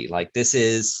movie. Like this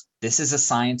is a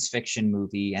science fiction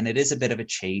movie, and it is a bit of a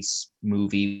chase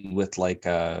movie with like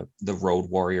the Road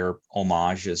Warrior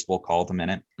homages, we'll call them in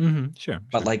it. Sure.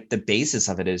 But like the basis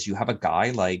of it is you have a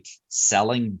guy like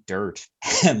selling dirt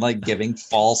and like giving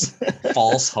false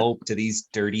hope to these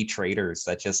dirty traders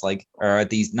that just like are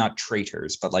these, not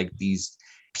traitors, but like these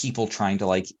people trying to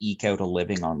like eke out a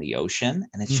living on the ocean.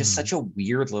 And it's just such a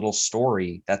weird little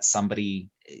story that somebody,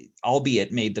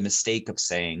 albeit, made the mistake of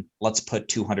saying, let's put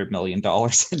 $200 million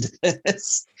into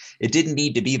this. It didn't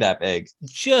need to be that big.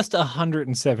 Just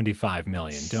 175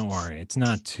 million. Don't worry. It's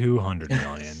not 200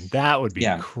 million. That would be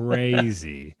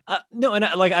crazy. No, and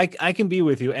I can be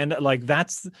with you. And like,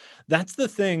 that's the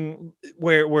thing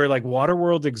where like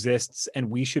Waterworld exists and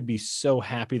we should be so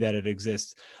happy that it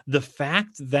exists. The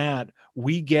fact that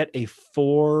we get a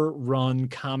 4-run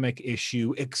comic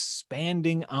issue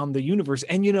expanding on the universe.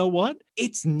 And you know what?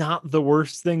 It's not the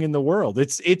worst thing in the world.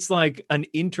 It's like an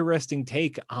interesting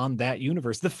take on that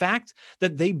universe. The fact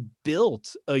that they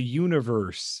built a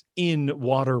universe in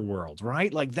Waterworld,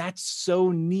 right? Like that's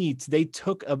so neat. They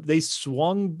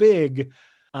swung big.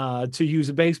 To use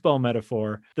a baseball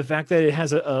metaphor, the fact that it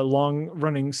has a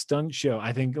long-running stunt show,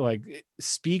 I think, like, it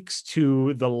speaks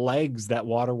to the legs that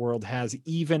Waterworld has,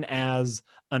 even as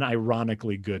an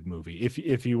ironically good movie.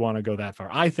 If you want to go that far,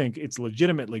 I think it's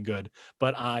legitimately good,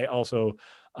 but I also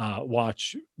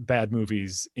watch bad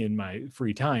movies in my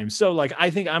free time. So like, I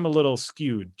think I'm a little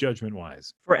skewed judgment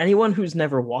wise. For anyone who's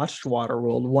never watched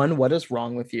Waterworld, 1, what is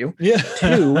wrong with you? Yeah.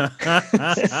 2,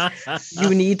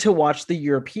 you need to watch the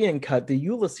European cut, the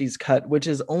Ulysses cut, which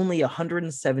is only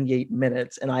 178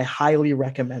 minutes, and I highly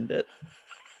recommend it.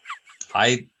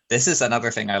 This is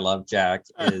another thing I love, Jack,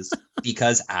 is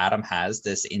because Adam has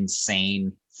this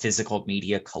insane physical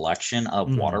media collection of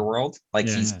Waterworld. Like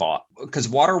he's bought, because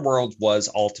Waterworld was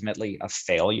ultimately a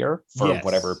failure for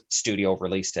whatever studio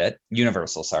released it.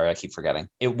 Universal, sorry, I keep forgetting.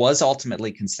 It was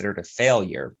ultimately considered a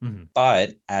failure.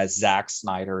 But as Zack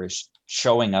Snyder is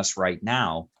showing us right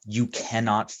now, you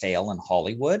cannot fail in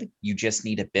Hollywood. You just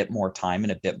need a bit more time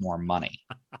and a bit more money.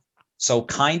 So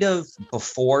kind of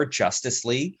before Justice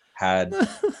League had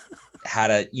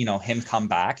a, him come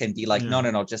back and be like,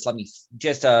 no, just let me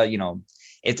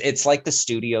it's like the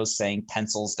studios saying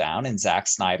pencils down, and Zack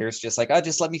Snyder's just like, oh,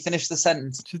 just let me finish the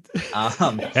sentence.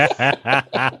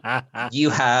 You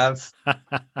have,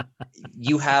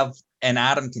 and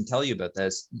Adam can tell you about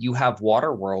this, you have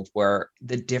Waterworld, where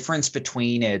the difference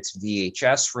between its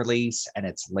VHS release and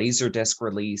its Laserdisc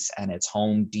release and its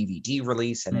home DVD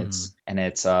release and its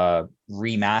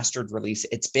remastered release,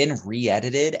 it's been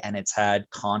re-edited and it's had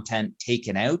content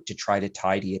taken out to try to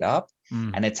tidy it up.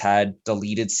 And it's had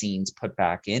deleted scenes put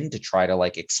back in to try to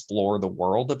like explore the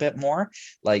world a bit more.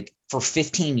 Like for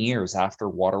 15 years after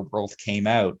Waterworld came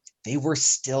out, they were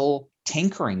still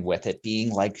tinkering with it,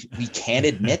 being like, we can't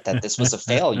admit that this was a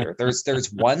failure.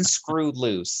 There's one screw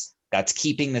loose that's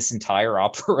keeping this entire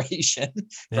operation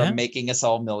from making us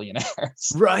all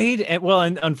millionaires. Right.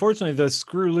 And unfortunately the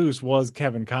screw loose was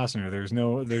Kevin Costner.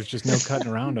 There's just no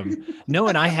cutting around him. No,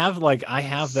 and I have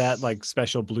that like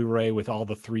special Blu-ray with all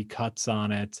the 3 cuts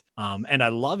on it. And I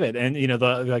love it. And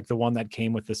the one that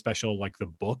came with the special, like the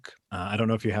book. I don't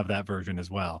know if you have that version as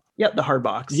well. Yep, the hard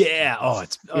box. Yeah.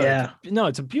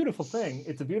 It's a beautiful thing.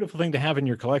 It's a beautiful thing to have in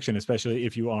your collection, especially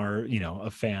if you are, a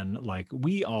fan like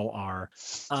we all are.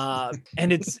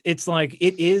 And it's like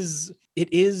it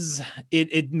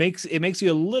makes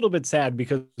you a little bit sad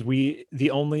because the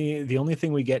only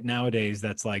thing we get nowadays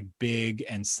that's like big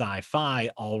and sci-fi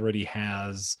already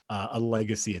has a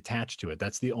legacy attached to it.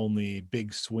 That's the only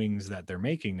big swings that they're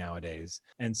making nowadays.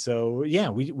 And so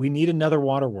we need another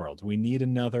Waterworld. We need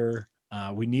another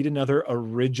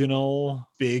original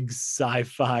big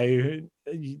sci-fi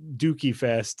dookie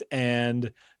fest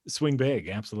and swing big.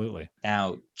 Absolutely.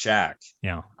 Now, Jack.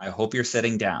 Yeah. I hope you're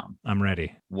sitting down. I'm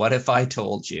ready. What if I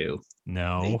told you?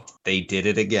 No. They did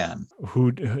it again.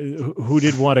 Who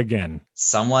did what again?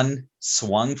 Someone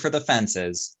swung for the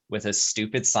fences with a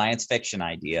stupid science fiction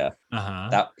idea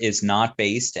that is not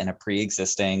based in a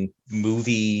pre-existing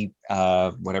movie,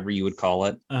 whatever you would call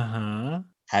it.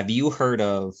 Have you heard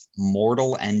of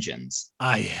Mortal Engines?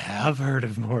 I have heard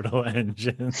of Mortal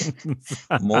Engines.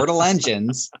 Mortal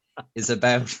Engines is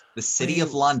about the city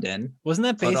of London. Wasn't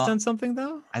that based on something,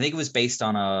 though? I think it was based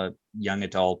on a young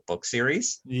adult book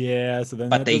series. Yeah, so then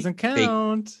that doesn't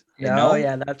count.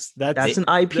 That's an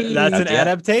IP. That's an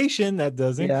adaptation. That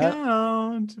doesn't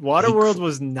count. Waterworld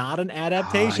was not an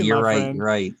adaptation. You're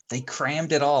right. They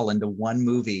crammed it all into one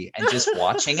movie, and just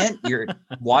watching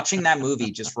that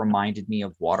movie just reminded me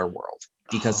of Waterworld,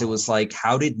 because it was like,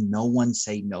 how did no one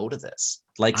say no to this?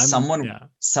 Like someone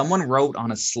wrote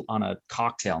on a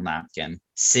cocktail napkin,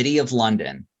 City of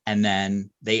London, and then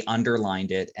they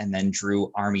underlined it and then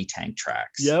drew army tank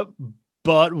tracks. Yep.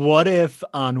 But what if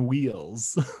on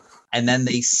wheels? And then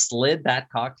they slid that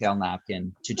cocktail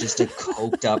napkin to just a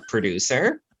coked up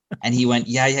producer. And he went,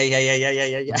 yeah.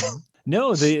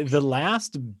 No, the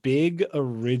last big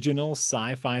original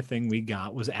sci-fi thing we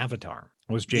got was Avatar.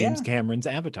 Was James Cameron's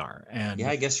Avatar. And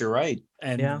I guess you're right.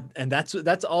 And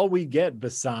that's all we get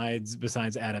besides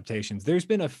adaptations. There's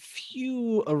been a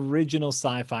few original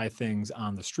sci-fi things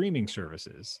on the streaming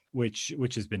services, which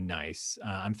has been nice.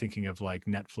 I'm thinking of like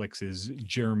Netflix's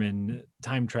German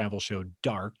time travel show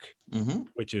Dark,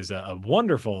 which is a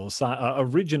wonderful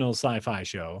original sci-fi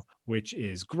show, which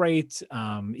is great.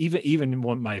 Even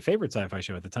one my favorite sci-fi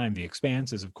show at the time, The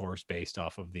Expanse, is of course based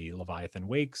off of the Leviathan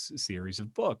Wakes series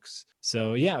of books.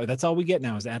 So that's all we get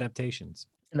now is adaptations.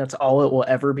 And that's all it will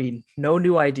ever be. No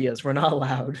new ideas. We're not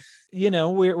allowed.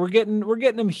 We're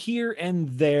getting them here and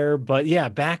there, but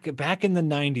back in the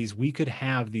 90s, we could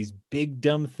have these big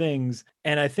dumb things.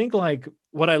 And I think like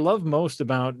what I love most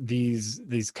about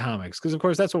these comics, because of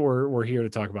course that's what we're here to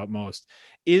talk about most,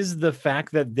 is the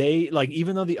fact that they, like,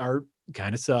 even though the art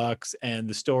kind of sucks and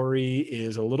the story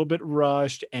is a little bit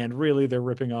rushed and really they're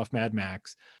ripping off Mad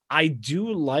Max, I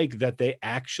do like that they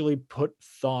actually put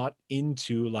thought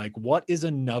into like, what is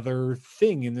another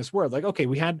thing in this world? Like, okay,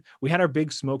 we had our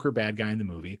big smoker bad guy in the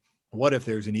movie. What if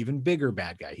there's an even bigger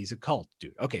bad guy? He's a cult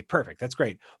dude. Okay, perfect. That's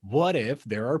great. What if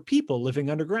there are people living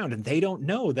underground and they don't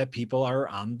know that people are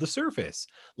on the surface?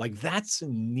 Like, that's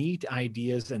neat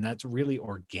ideas, and that's really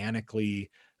organically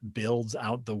builds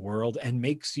out the world and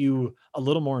makes you a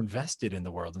little more invested in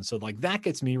the world. And so like that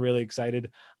gets me really excited.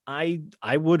 I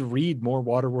would read more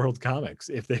Waterworld comics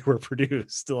if they were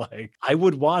produced. Like, I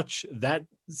would watch that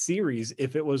series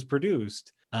if it was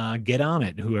produced. Get on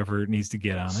it, whoever needs to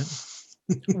get on it.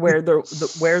 Where the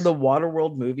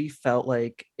Waterworld movie felt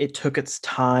like it took its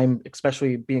time,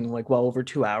 especially being like well over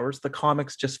 2 hours, the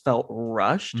comics just felt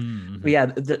rushed.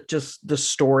 But just the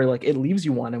story, like, it leaves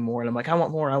you wanting more, and I'm like, I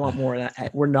want more,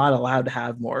 and we're not allowed to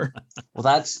have more. Well,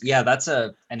 that's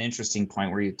an interesting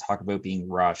point where you talk about being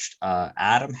rushed.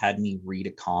 Adam had me read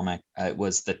a comic. It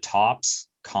was the Topps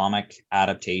comic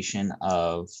adaptation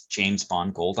of James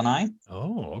Bond GoldenEye.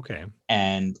 Oh, okay.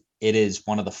 And it is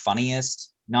one of the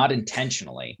funniest, not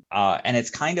intentionally. And it's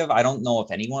kind of, I don't know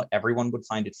if everyone would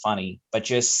find it funny, but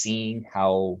just seeing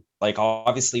how, like,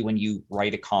 obviously when you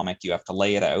write a comic, you have to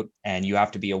lay it out and you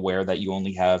have to be aware that you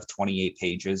only have 28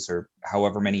 pages or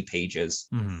however many pages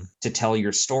to tell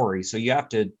your story. So you have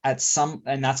to,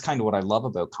 and that's kind of what I love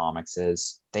about comics,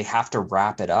 is they have to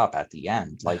wrap it up at the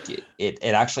end. Like it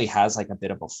actually has like a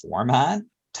bit of a format.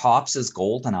 Topps's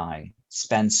GoldenEye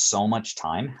spends so much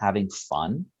time having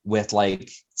fun with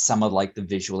like some of like the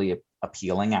visually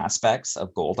appealing aspects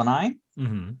of GoldenEye.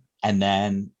 and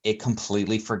then it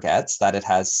completely forgets that it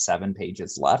has 7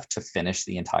 pages left to finish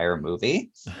the entire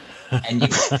movie. And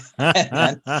and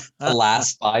then the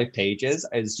last 5 pages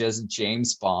is just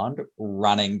James Bond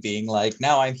running, being like,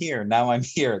 now I'm here,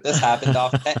 this happened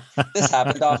off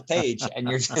page, and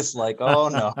you're just like, oh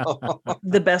no.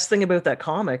 The best thing about that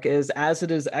comic is, as it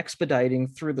is expediting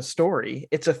through the story,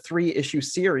 it's a 3-issue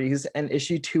series, and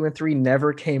issue 2 and 3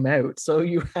 never came out, so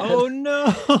you have... Oh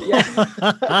no.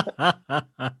 Yeah.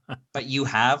 But you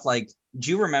have, like,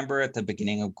 do you remember at the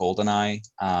beginning of GoldenEye,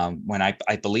 when I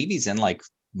believe he's in like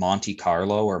Monte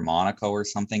Carlo or Monaco or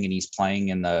something, and he's playing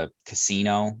in the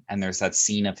casino, and there's that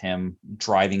scene of him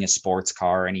driving a sports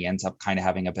car, and he ends up kind of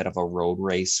having a bit of a road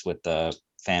race with the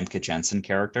Famke Jensen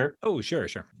character. Oh, sure.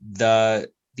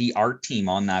 The art team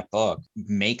on that book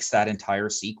makes that entire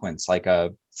sequence like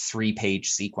a 3-page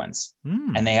sequence.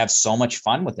 And they have so much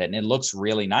fun with it, and it looks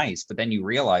really nice. But then you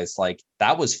realize, like,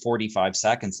 that was 45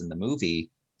 seconds in the movie.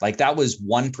 Like, that was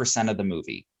 1% of the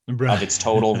movie. Right. Of its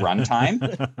total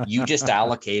runtime. You just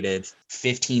allocated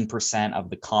 15% of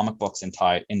the comic book's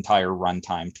entire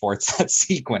runtime towards that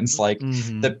sequence. Like,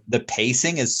 the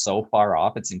pacing is so far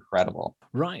off, it's incredible.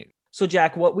 Right. So,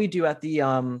 Jack, what we do at the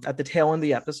tail end of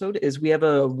the episode is we have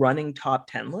a running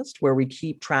top 10 list where we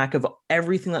keep track of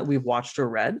everything that we've watched or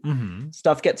read.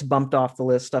 Stuff gets bumped off the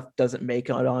list. Stuff doesn't make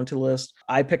it onto the list.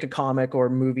 I pick a comic or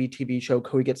movie, TV show.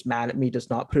 Cody gets mad at me, does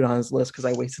not put it on his list because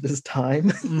I wasted his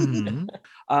time.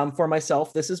 For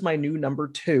myself, this is my new number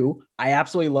 2. I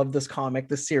absolutely love this comic,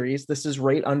 this series. This is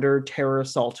right under Terror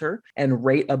Assaulter and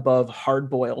right above Hard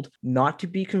Boiled. Not to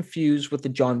be confused with the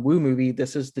John Woo movie.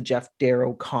 This is the Jeff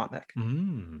Darrow comic.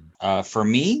 For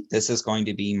me, this is going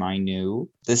to be my new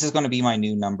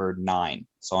number 9.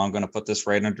 So I'm going to put this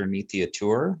right underneath the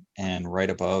Auteur and right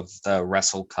above the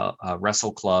Wrestle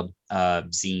Club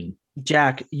zine.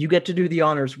 Jack, you get to do the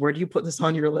honors. Where do you put this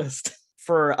on your list?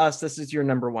 For us, this is your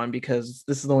number 1 because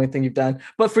this is the only thing you've done.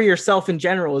 But for yourself in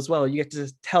general as well, you get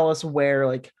to tell us where,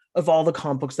 like, of all the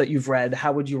comic books that you've read,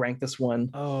 how would you rank this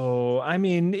one? Oh, I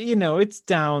mean, it's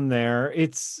down there.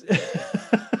 It's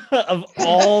of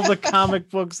all the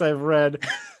comic books I've read.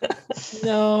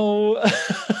 No,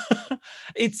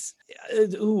 it's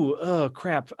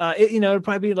crap. It'd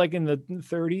probably be like in the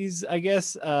 30s, I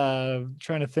guess.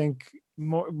 Trying to think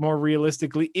more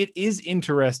realistically. It is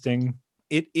interesting.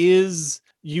 It is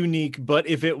unique, but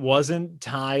if it wasn't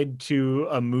tied to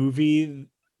a movie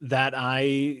that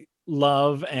I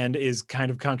love and is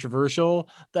kind of controversial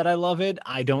that I love it,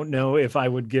 I don't know if I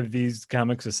would give these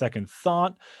comics a second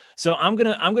thought. So I'm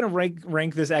gonna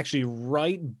rank this actually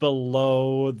right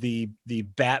below the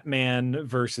Batman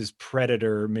versus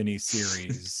Predator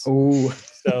miniseries. Oh,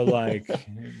 so like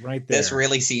right there. This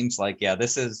really seems like,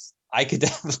 this is. I could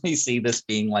definitely see this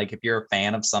being like, if you're a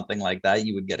fan of something like that,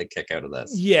 you would get a kick out of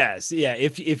this. Yes, yeah.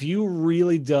 If you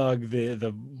really dug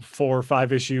the 4 or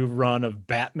 5 issue run of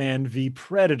Batman v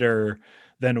Predator,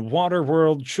 then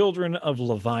Waterworld: Children of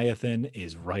Leviathan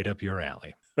is right up your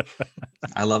alley.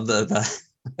 I love the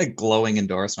glowing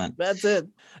endorsement. That's it.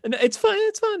 And it's fun.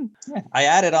 It's fun. Yeah, I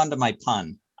added onto my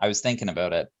pun. I was thinking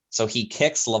about it. So he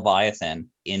kicks Leviathan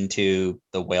into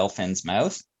the whale fin's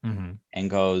mouth and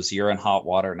goes, "You're in hot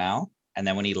water now." And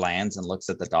then when he lands and looks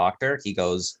at the doctor, he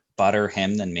goes, "Butter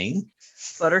him than me."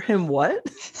 Butter him what?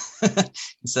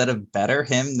 Instead of better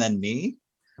him than me,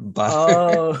 butter.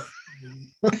 Oh.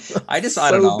 I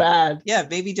don't know. Bad. Yeah,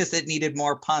 maybe just it needed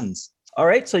more puns. All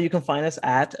right, so you can find us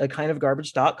at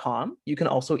akindofgarbage.com. You can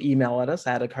also email at us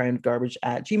at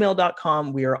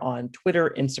akindofgarbage@gmail.com. We are on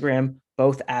Twitter, Instagram,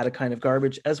 both at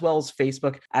akindofgarbage, as well as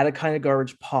Facebook at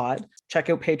akindofgarbagepod. Check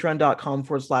out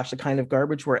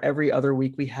patreon.com/akindofgarbage, where every other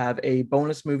week we have a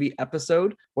bonus movie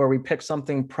episode where we pick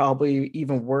something probably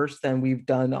even worse than we've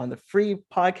done on the free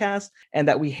podcast and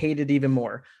that we hated even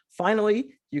more.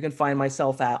 Finally, you can find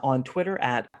myself on Twitter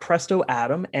at Presto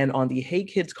Adam and on the Hey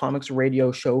Kids Comics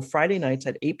radio show Friday nights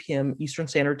at 8 p.m. Eastern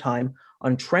Standard Time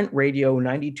on Trent Radio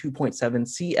 92.7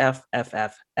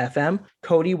 CFFF FM.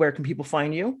 Cody, where can people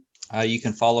find you? You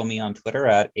can follow me on Twitter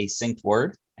at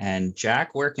asyncedword. And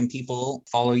Jack, where can people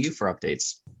follow you for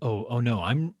updates? Oh no,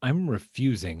 I'm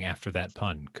refusing after that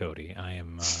pun, Cody. I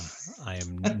am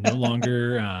no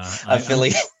longer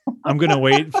affiliate. I'm gonna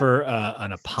wait for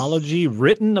an apology,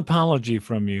 written apology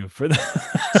from you for that.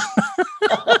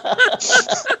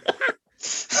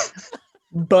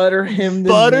 Butter him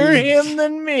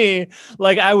than me.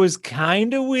 Like, I was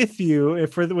kind of with you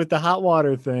with the hot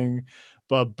water thing,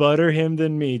 but butter him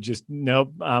than me. Just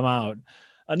nope, I'm out.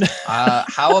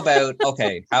 How about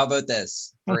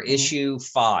this for issue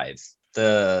 5?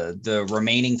 the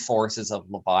remaining forces of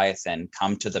Leviathan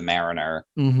come to the Mariner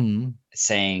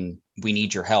saying, we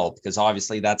need your help, because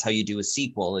obviously that's how you do a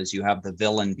sequel, is you have the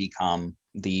villain become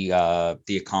the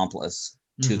accomplice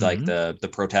to like the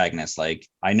protagonist. Like,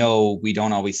 I know we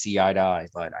don't always see eye to eye,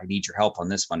 but I need your help on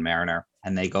this one, Mariner.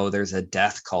 And they go, there's a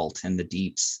death cult in the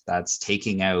deeps that's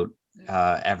taking out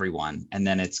everyone, and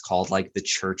then it's called like the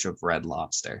Church of Red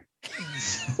Lobster.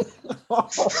 All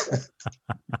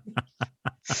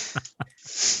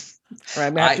right,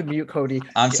 I'm gonna have to mute Cody.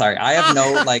 I'm sorry. I have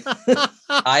no like.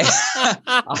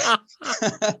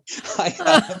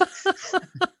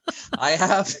 I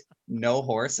have no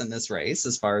horse in this race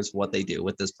as far as what they do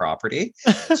with this property.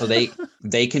 So they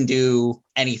can do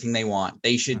anything they want.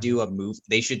 They should do a move.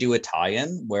 They should do a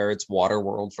tie-in where it's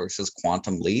Waterworld versus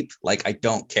Quantum Leap. Like, I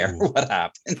don't care what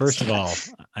happens. First of all,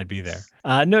 I'd be there.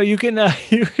 No, you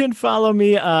can follow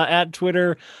me at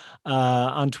Twitter.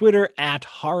 On Twitter at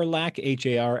Harlack,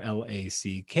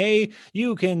 HARLACK.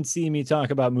 You can see me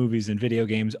talk about movies and video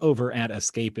games over at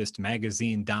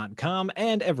escapistmagazine.com.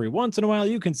 And every once in a while,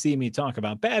 you can see me talk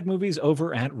about bad movies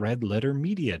over at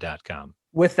redlettermedia.com.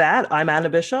 With that, I'm Anna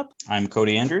Bishop. I'm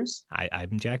Cody Andrews.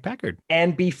 I'm Jack Packard.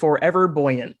 And be forever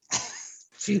buoyant.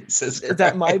 Jesus Christ. Is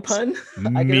that my pun?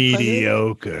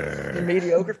 Mediocre. You're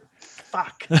mediocre?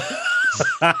 Fuck.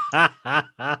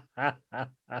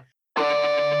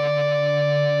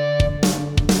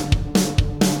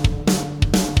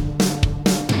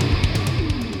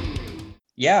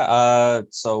 Yeah,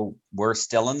 so we're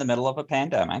still in the middle of a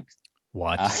pandemic.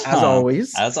 What?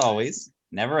 As always,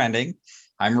 never ending.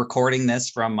 I'm recording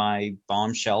this from my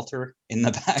bomb shelter in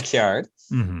the backyard.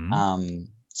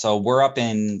 So we're up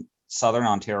in Southern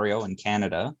Ontario in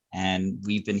Canada, and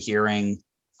we've been hearing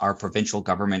our provincial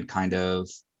government kind of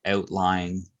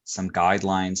outline some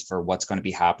guidelines for what's going to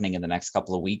be happening in the next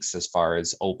couple of weeks as far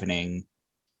as opening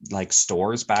like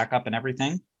stores back up and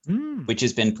everything. Which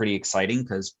has been pretty exciting,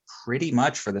 because pretty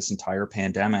much for this entire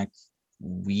pandemic,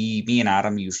 me and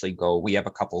Adam usually go, we have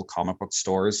a couple of comic book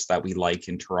stores that we like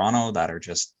in Toronto that are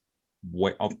just,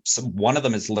 one of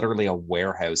them is literally a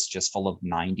warehouse just full of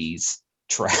 90s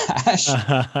trash.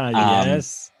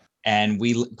 Yes. And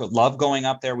we love going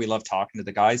up there. We love talking to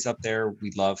the guys up there.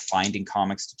 We love finding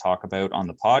comics to talk about on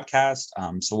the podcast.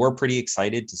 So we're pretty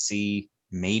excited to see,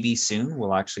 maybe soon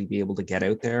we'll actually be able to get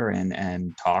out there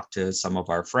and talk to some of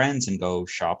our friends and go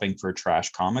shopping for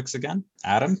trash comics again.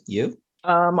 Adam, you?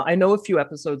 I know a few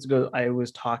episodes ago I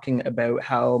was talking about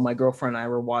how my girlfriend and I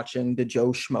were watching the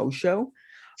Joe Schmo show.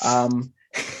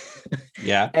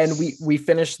 Yeah. And we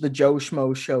finished the Joe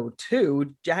Schmo show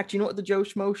too. Jack, do you know what the Joe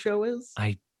Schmo show is?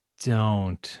 I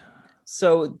don't.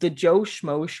 So the Joe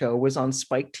Schmo show was on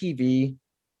Spike TV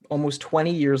almost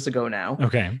 20 years ago now.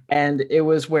 Okay. And it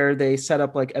was where they set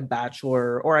up like a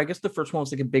Bachelor, or I guess the first one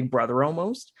was like a Big Brother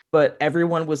almost, but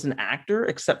everyone was an actor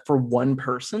except for one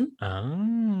person.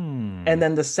 And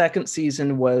then the second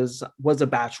season was a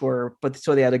Bachelor, but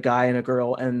so they had a guy and a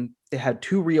girl, and they had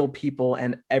two real people,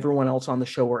 and everyone else on the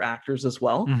show were actors as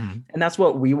well. And that's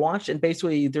what we watched. And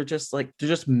basically they're just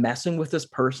messing with this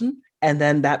person. And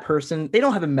then that person, they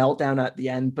don't have a meltdown at the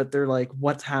end, but they're like,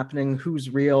 what's happening?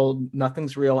 Who's real?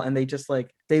 Nothing's real. And they just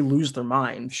they lose their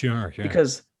mind. Sure.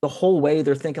 Because the whole way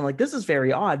they're thinking like, this is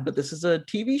very odd, but this is a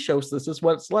TV show, so this is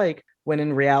what it's like. When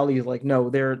in reality, like, no,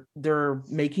 they're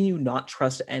making you not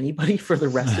trust anybody for the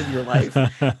rest of your life.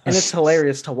 And it's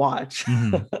hilarious to watch.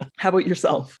 How about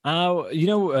yourself?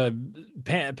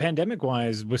 Pandemic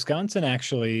wise, Wisconsin,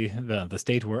 actually, the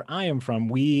state where I am from,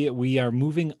 we are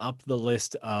moving up the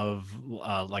list of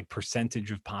like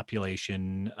percentage of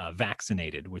population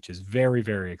vaccinated, which is very,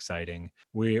 very exciting.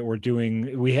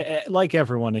 Like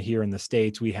everyone here in the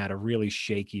States, we had a really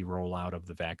shaky rollout of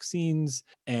the vaccines,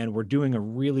 and we're doing a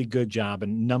really good job,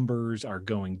 and numbers are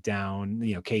going down.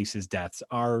 Cases, deaths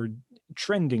are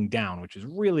trending down, which is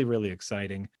really, really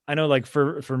exciting. I know, like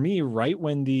for me, right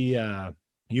when the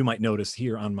you might notice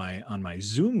here on my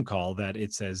Zoom call that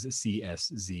it says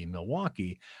CSZ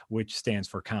Milwaukee, which stands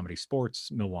for Comedy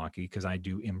Sports Milwaukee, because I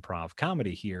do improv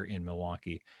comedy here in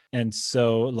Milwaukee. And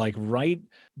so, like, right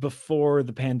before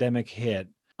the pandemic hit,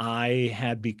 I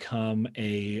had become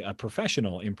a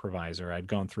professional improviser. I'd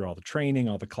gone through all the training,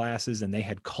 all the classes, and they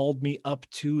had called me up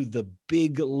to the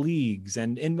big leagues.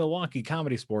 And in Milwaukee,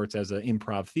 Comedy Sports as an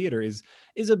improv theater is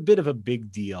a bit of a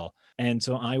big deal. And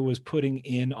so I was putting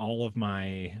in all of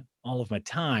my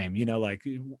time, like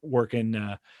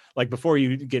working, like before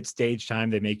you get stage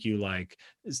time, they make you like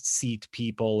seat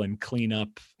people and clean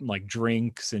up like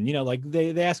drinks, and like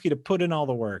they ask you to put in all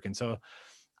the work. And so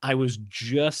I was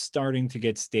just starting to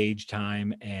get stage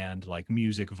time and like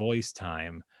music voice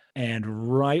time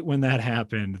And right when that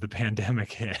happened, the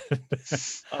pandemic hit.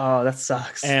 Oh, that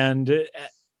sucks. And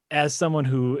as someone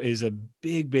who is a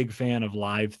big fan of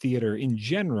live theater in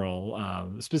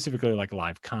general, specifically like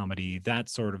live comedy, that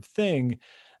sort of thing,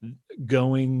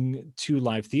 going to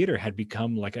live theater had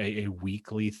become like a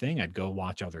weekly thing. I'd go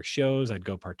watch other shows, I'd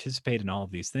go participate in all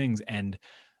of these things. And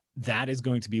that is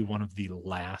going to be one of the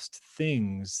last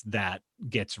things that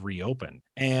gets reopened.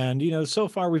 And, so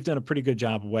far we've done a pretty good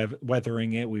job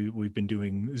weathering it. We've been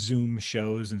doing Zoom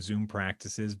shows and Zoom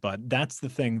practices, but that's the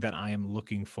thing that I am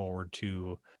looking forward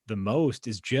to the most,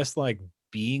 is just like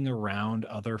being around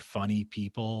other funny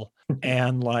people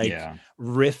and like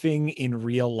riffing in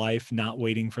real life, not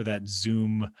waiting for that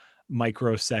Zoom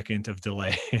microsecond of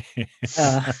delay.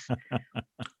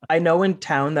 I know in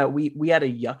town that we had a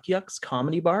Yuck Yucks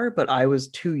comedy bar, but I was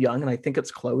too young and I think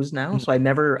it's closed now. So I've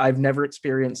never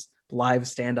experienced live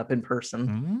stand-up in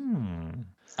person.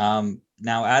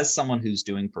 Now, as someone who's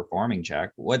doing performing,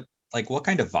 Jack, what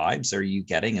kind of vibes are you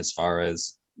getting as far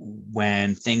as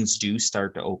when things do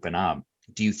start to open up?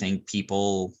 Do you think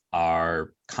people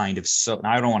are kind of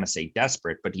I don't want to say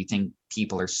desperate, but do you think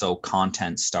people are so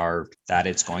content starved that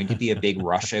it's going to be a big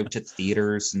rush out to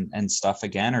theaters and stuff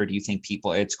again? Or do you think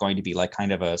it's going to be like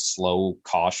kind of a slow,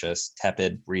 cautious,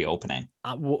 tepid reopening?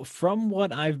 Well, from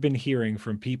what I've been hearing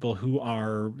from people who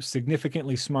are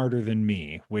significantly smarter than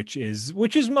me, which is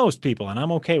most people, and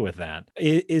I'm okay with that,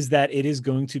 is that it is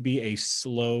going to be a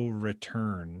slow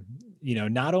return.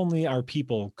 Not only are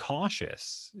people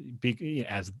cautious,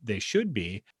 as they should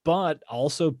be, but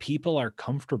also people are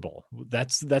comfortable.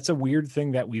 That's a weird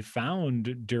thing that we've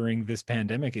found during this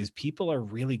pandemic, is people are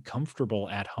really comfortable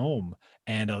at home.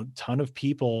 And a ton of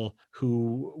people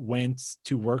who went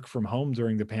to work from home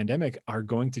during the pandemic are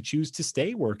going to choose to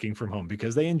stay working from home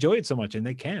because they enjoy it so much, and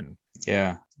they can.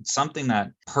 Yeah. Something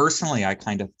that personally I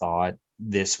kind of thought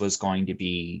this was going to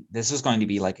be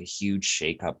like a huge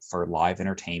shakeup for live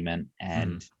entertainment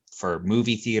and for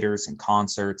movie theaters and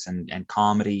concerts and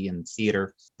comedy and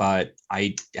theater. But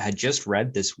I had just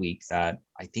read this week that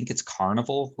I think it's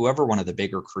Carnival, whoever one of the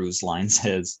bigger cruise lines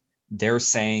is, they're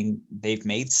saying they've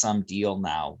made some deal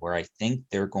now where I think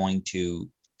they're going to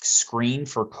screen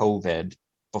for COVID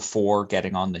before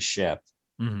getting on the ship.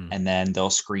 And then they'll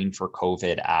screen for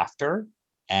COVID after.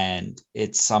 And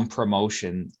it's some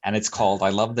promotion, and it's called, I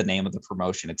love the name of the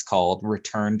promotion, it's called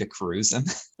Return to Cruising.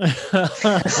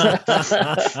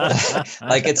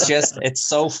 Like, it's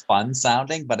so fun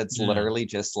sounding, but it's literally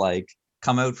just like,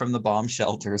 come out from the bomb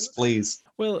shelters, please.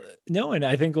 Well, no, and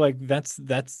I think like that's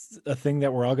a thing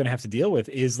that we're all going to have to deal with,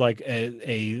 is like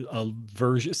a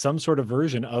version, some sort of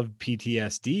version of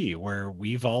PTSD, where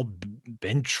we've all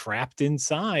been trapped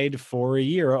inside for a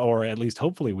year, or at least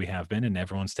hopefully we have been, and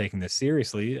everyone's taking this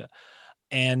seriously.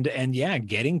 And yeah,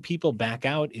 getting people back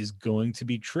out is going to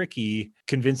be tricky,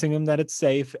 convincing them that it's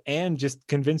safe and just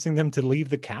convincing them to leave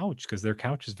the couch, because their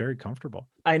couch is very comfortable.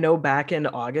 I know back in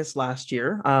August last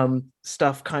year,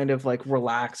 stuff kind of like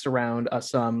relaxed around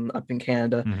us up in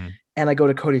Canada. And I go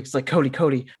to Cody. It's like,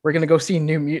 Cody, we're going to go see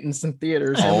New Mutants in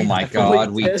theaters. Oh my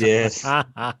God, we did.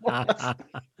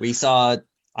 We saw,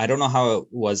 I don't know how it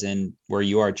was in where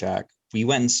you are, Jack. We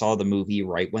went and saw the movie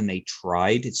right when they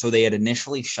tried. So they had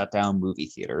initially shut down movie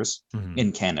theaters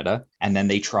in Canada, and then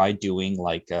they tried doing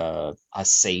like a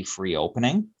safe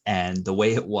reopening. And the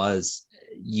way it was,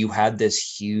 you had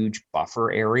this huge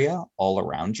buffer area all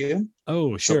around you.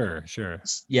 Oh, sure.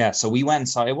 Yeah. So we went and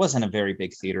saw, it wasn't a very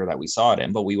big theater that we saw it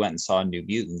in, but we went and saw New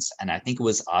Mutants. And I think it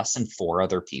was us and 4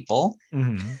 other people.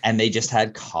 And they just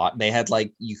had they had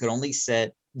like, you could only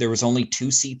sit, there was only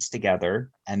 2 seats together.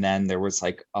 And then there was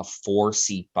like a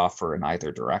 4-seat buffer in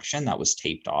either direction that was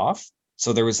taped off.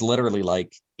 So there was literally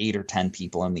like 8 or 10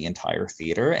 people in the entire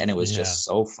theater. And it was just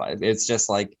so fun. It's just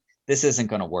like, this isn't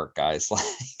going to work, guys. Like,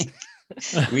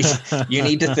 you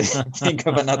need to think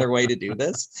of another way to do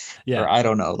this. Or I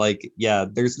don't know. Like,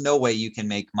 there's no way you can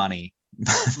make money.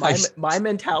 My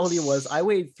mentality was, I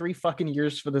waited 3 fucking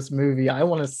years for this movie. I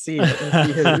want to see it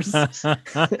in theaters.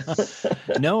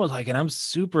 No, like, and I'm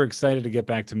super excited to get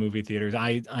back to movie theaters.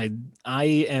 I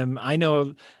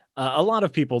know a lot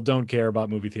of people don't care about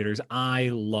movie theaters. I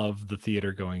love the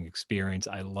theater going experience.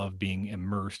 I love being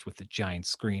immersed with the giant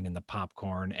screen and the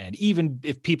popcorn. And even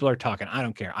if people are talking, I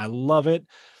don't care. I love it.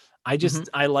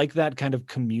 I like that kind of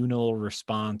communal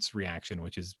response reaction,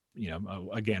 which is,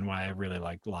 again, why I really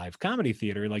like live comedy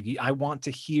theater. Like, I want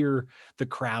to hear the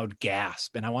crowd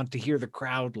gasp, and I want to hear the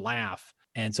crowd laugh.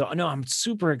 And so, no, I'm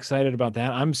super excited about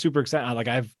that. I'm super excited. Like,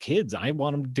 I have kids. I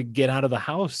want them to get out of the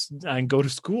house and go to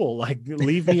school. Like,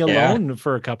 leave me alone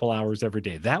for a couple hours every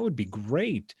day. That would be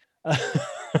great.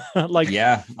 Like,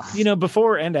 yeah,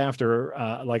 before and after,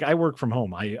 like I work from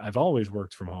home. I've always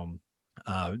worked from home,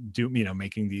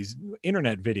 making these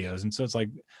internet videos. And so it's like,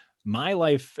 my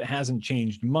life hasn't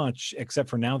changed much, except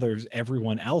for now there's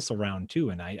everyone else around too.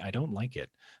 And I don't like it.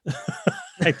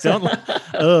 I don't like,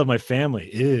 oh, my family,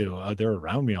 ew, they're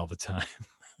around me all the time.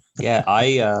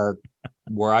 yeah.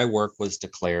 Where I work was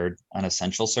declared an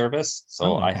essential service,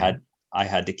 so okay. I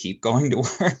had to keep going to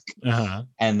work. Uh-huh.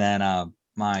 And then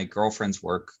my girlfriend's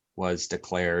work was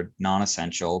declared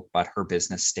non-essential, but her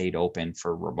business stayed open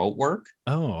for remote work.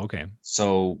 Oh, okay.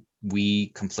 So we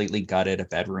completely gutted a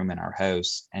bedroom in our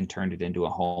house and turned it into a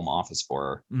home office for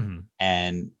her. Mm-hmm.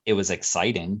 And it was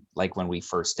exciting. Like when we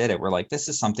first did it, we're like, this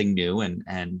is something new and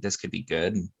this could be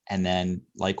good. And then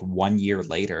like 1 year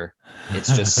later,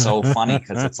 it's just so funny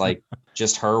because it's like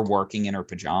just her working in her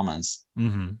pajamas.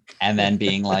 Mm-hmm. And then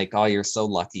being like, oh, you're so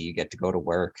lucky you get to go to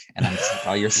work. And I'm just like,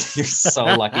 oh, you're so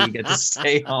lucky you get to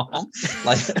stay home.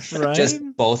 Like Right? just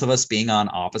both of us being on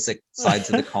opposite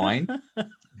sides of the coin.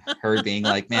 Her being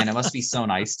like, man, it must be so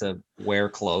nice to wear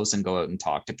clothes and go out and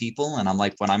talk to people. And I'm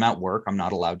like, when I'm at work, I'm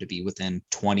not allowed to be within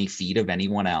 20 feet of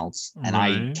anyone else. And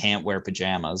I can't wear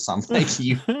pajamas. I'm like,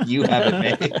 you have it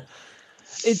made.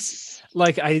 It's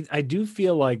like, I do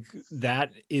feel like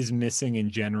that is missing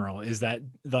in general, is that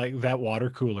like that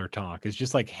water cooler talk is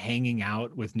just like hanging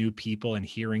out with new people and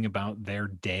hearing about their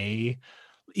day.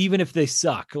 Even if they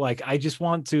suck, like I just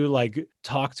want to like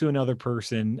talk to another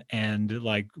person and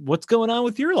like, what's going on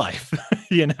with your life?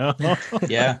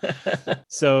 Yeah.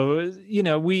 So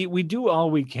we do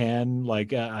all we can.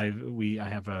 Like I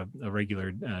have a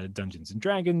regular Dungeons and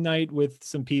Dragon night with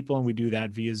some people, and we do that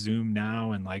via Zoom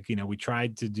now. And like we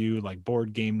tried to do like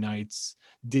board game nights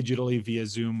digitally via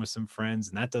Zoom with some friends,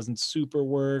 and that doesn't super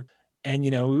work.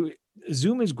 And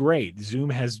Zoom is great. Zoom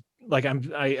has like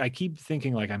I keep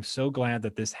thinking like I'm so glad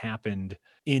that this happened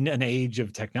in an age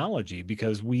of technology,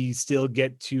 because we still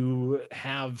get to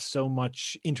have so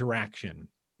much interaction,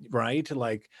 right?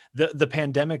 Like the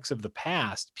pandemics of the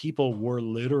past, people were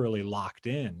literally locked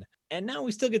in, and now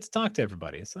we still get to talk to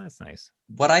everybody. So that's nice.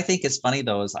 What I think is funny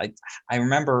though is I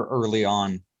remember early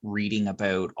on reading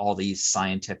about all these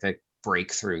scientific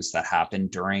breakthroughs that happened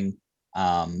during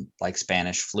like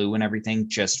Spanish flu and everything,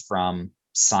 just from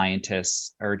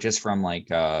scientists or just from like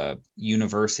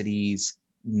universities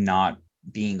not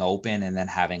being open, and then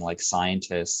having like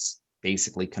scientists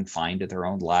basically confined to their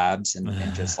own labs and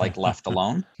just like left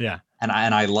alone. Yeah. And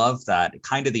I love that.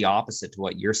 Kind of the opposite to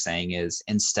what you're saying is,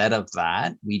 instead of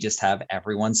that, we just have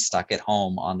everyone stuck at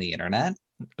home on the internet.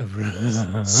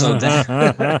 So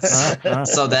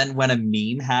then when a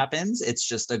meme happens, it's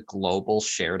just a global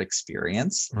shared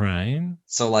experience. Right.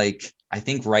 So like, I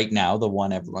think right now, the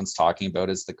one everyone's talking about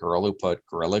is the girl who put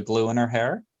Gorilla Glue in her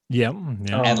hair. Yep.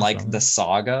 Yeah. And like the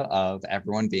saga of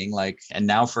everyone being like, and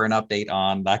now for an update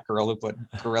on that girl who put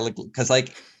Gorilla Glue, because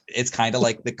like, it's kind of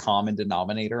like the common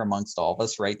denominator amongst all of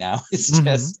us right now is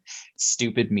just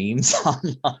stupid memes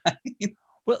online.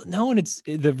 Well, no, and it's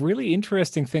the really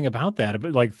interesting thing about that,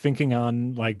 but like thinking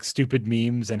on like stupid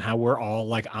memes and how we're all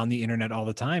like on the internet all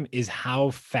the time, is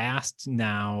how fast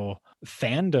now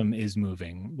fandom is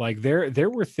moving. Like there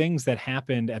were things that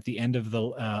happened at the end of the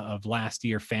of last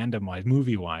year, fandom wise,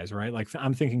 movie wise, right? Like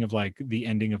I'm thinking of like the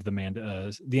ending of the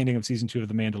ending of season 2 of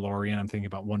The Mandalorian. I'm thinking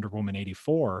about Wonder Woman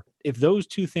 84. If those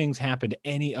two things happened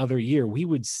any other year, we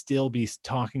would still be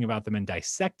talking about them and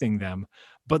dissecting them.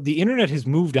 But the internet has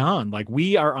moved on. Like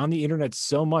we are on the internet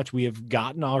so much. We have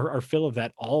gotten our fill of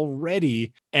that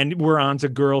already. And we're on to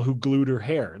girl who glued her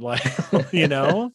hair. Like,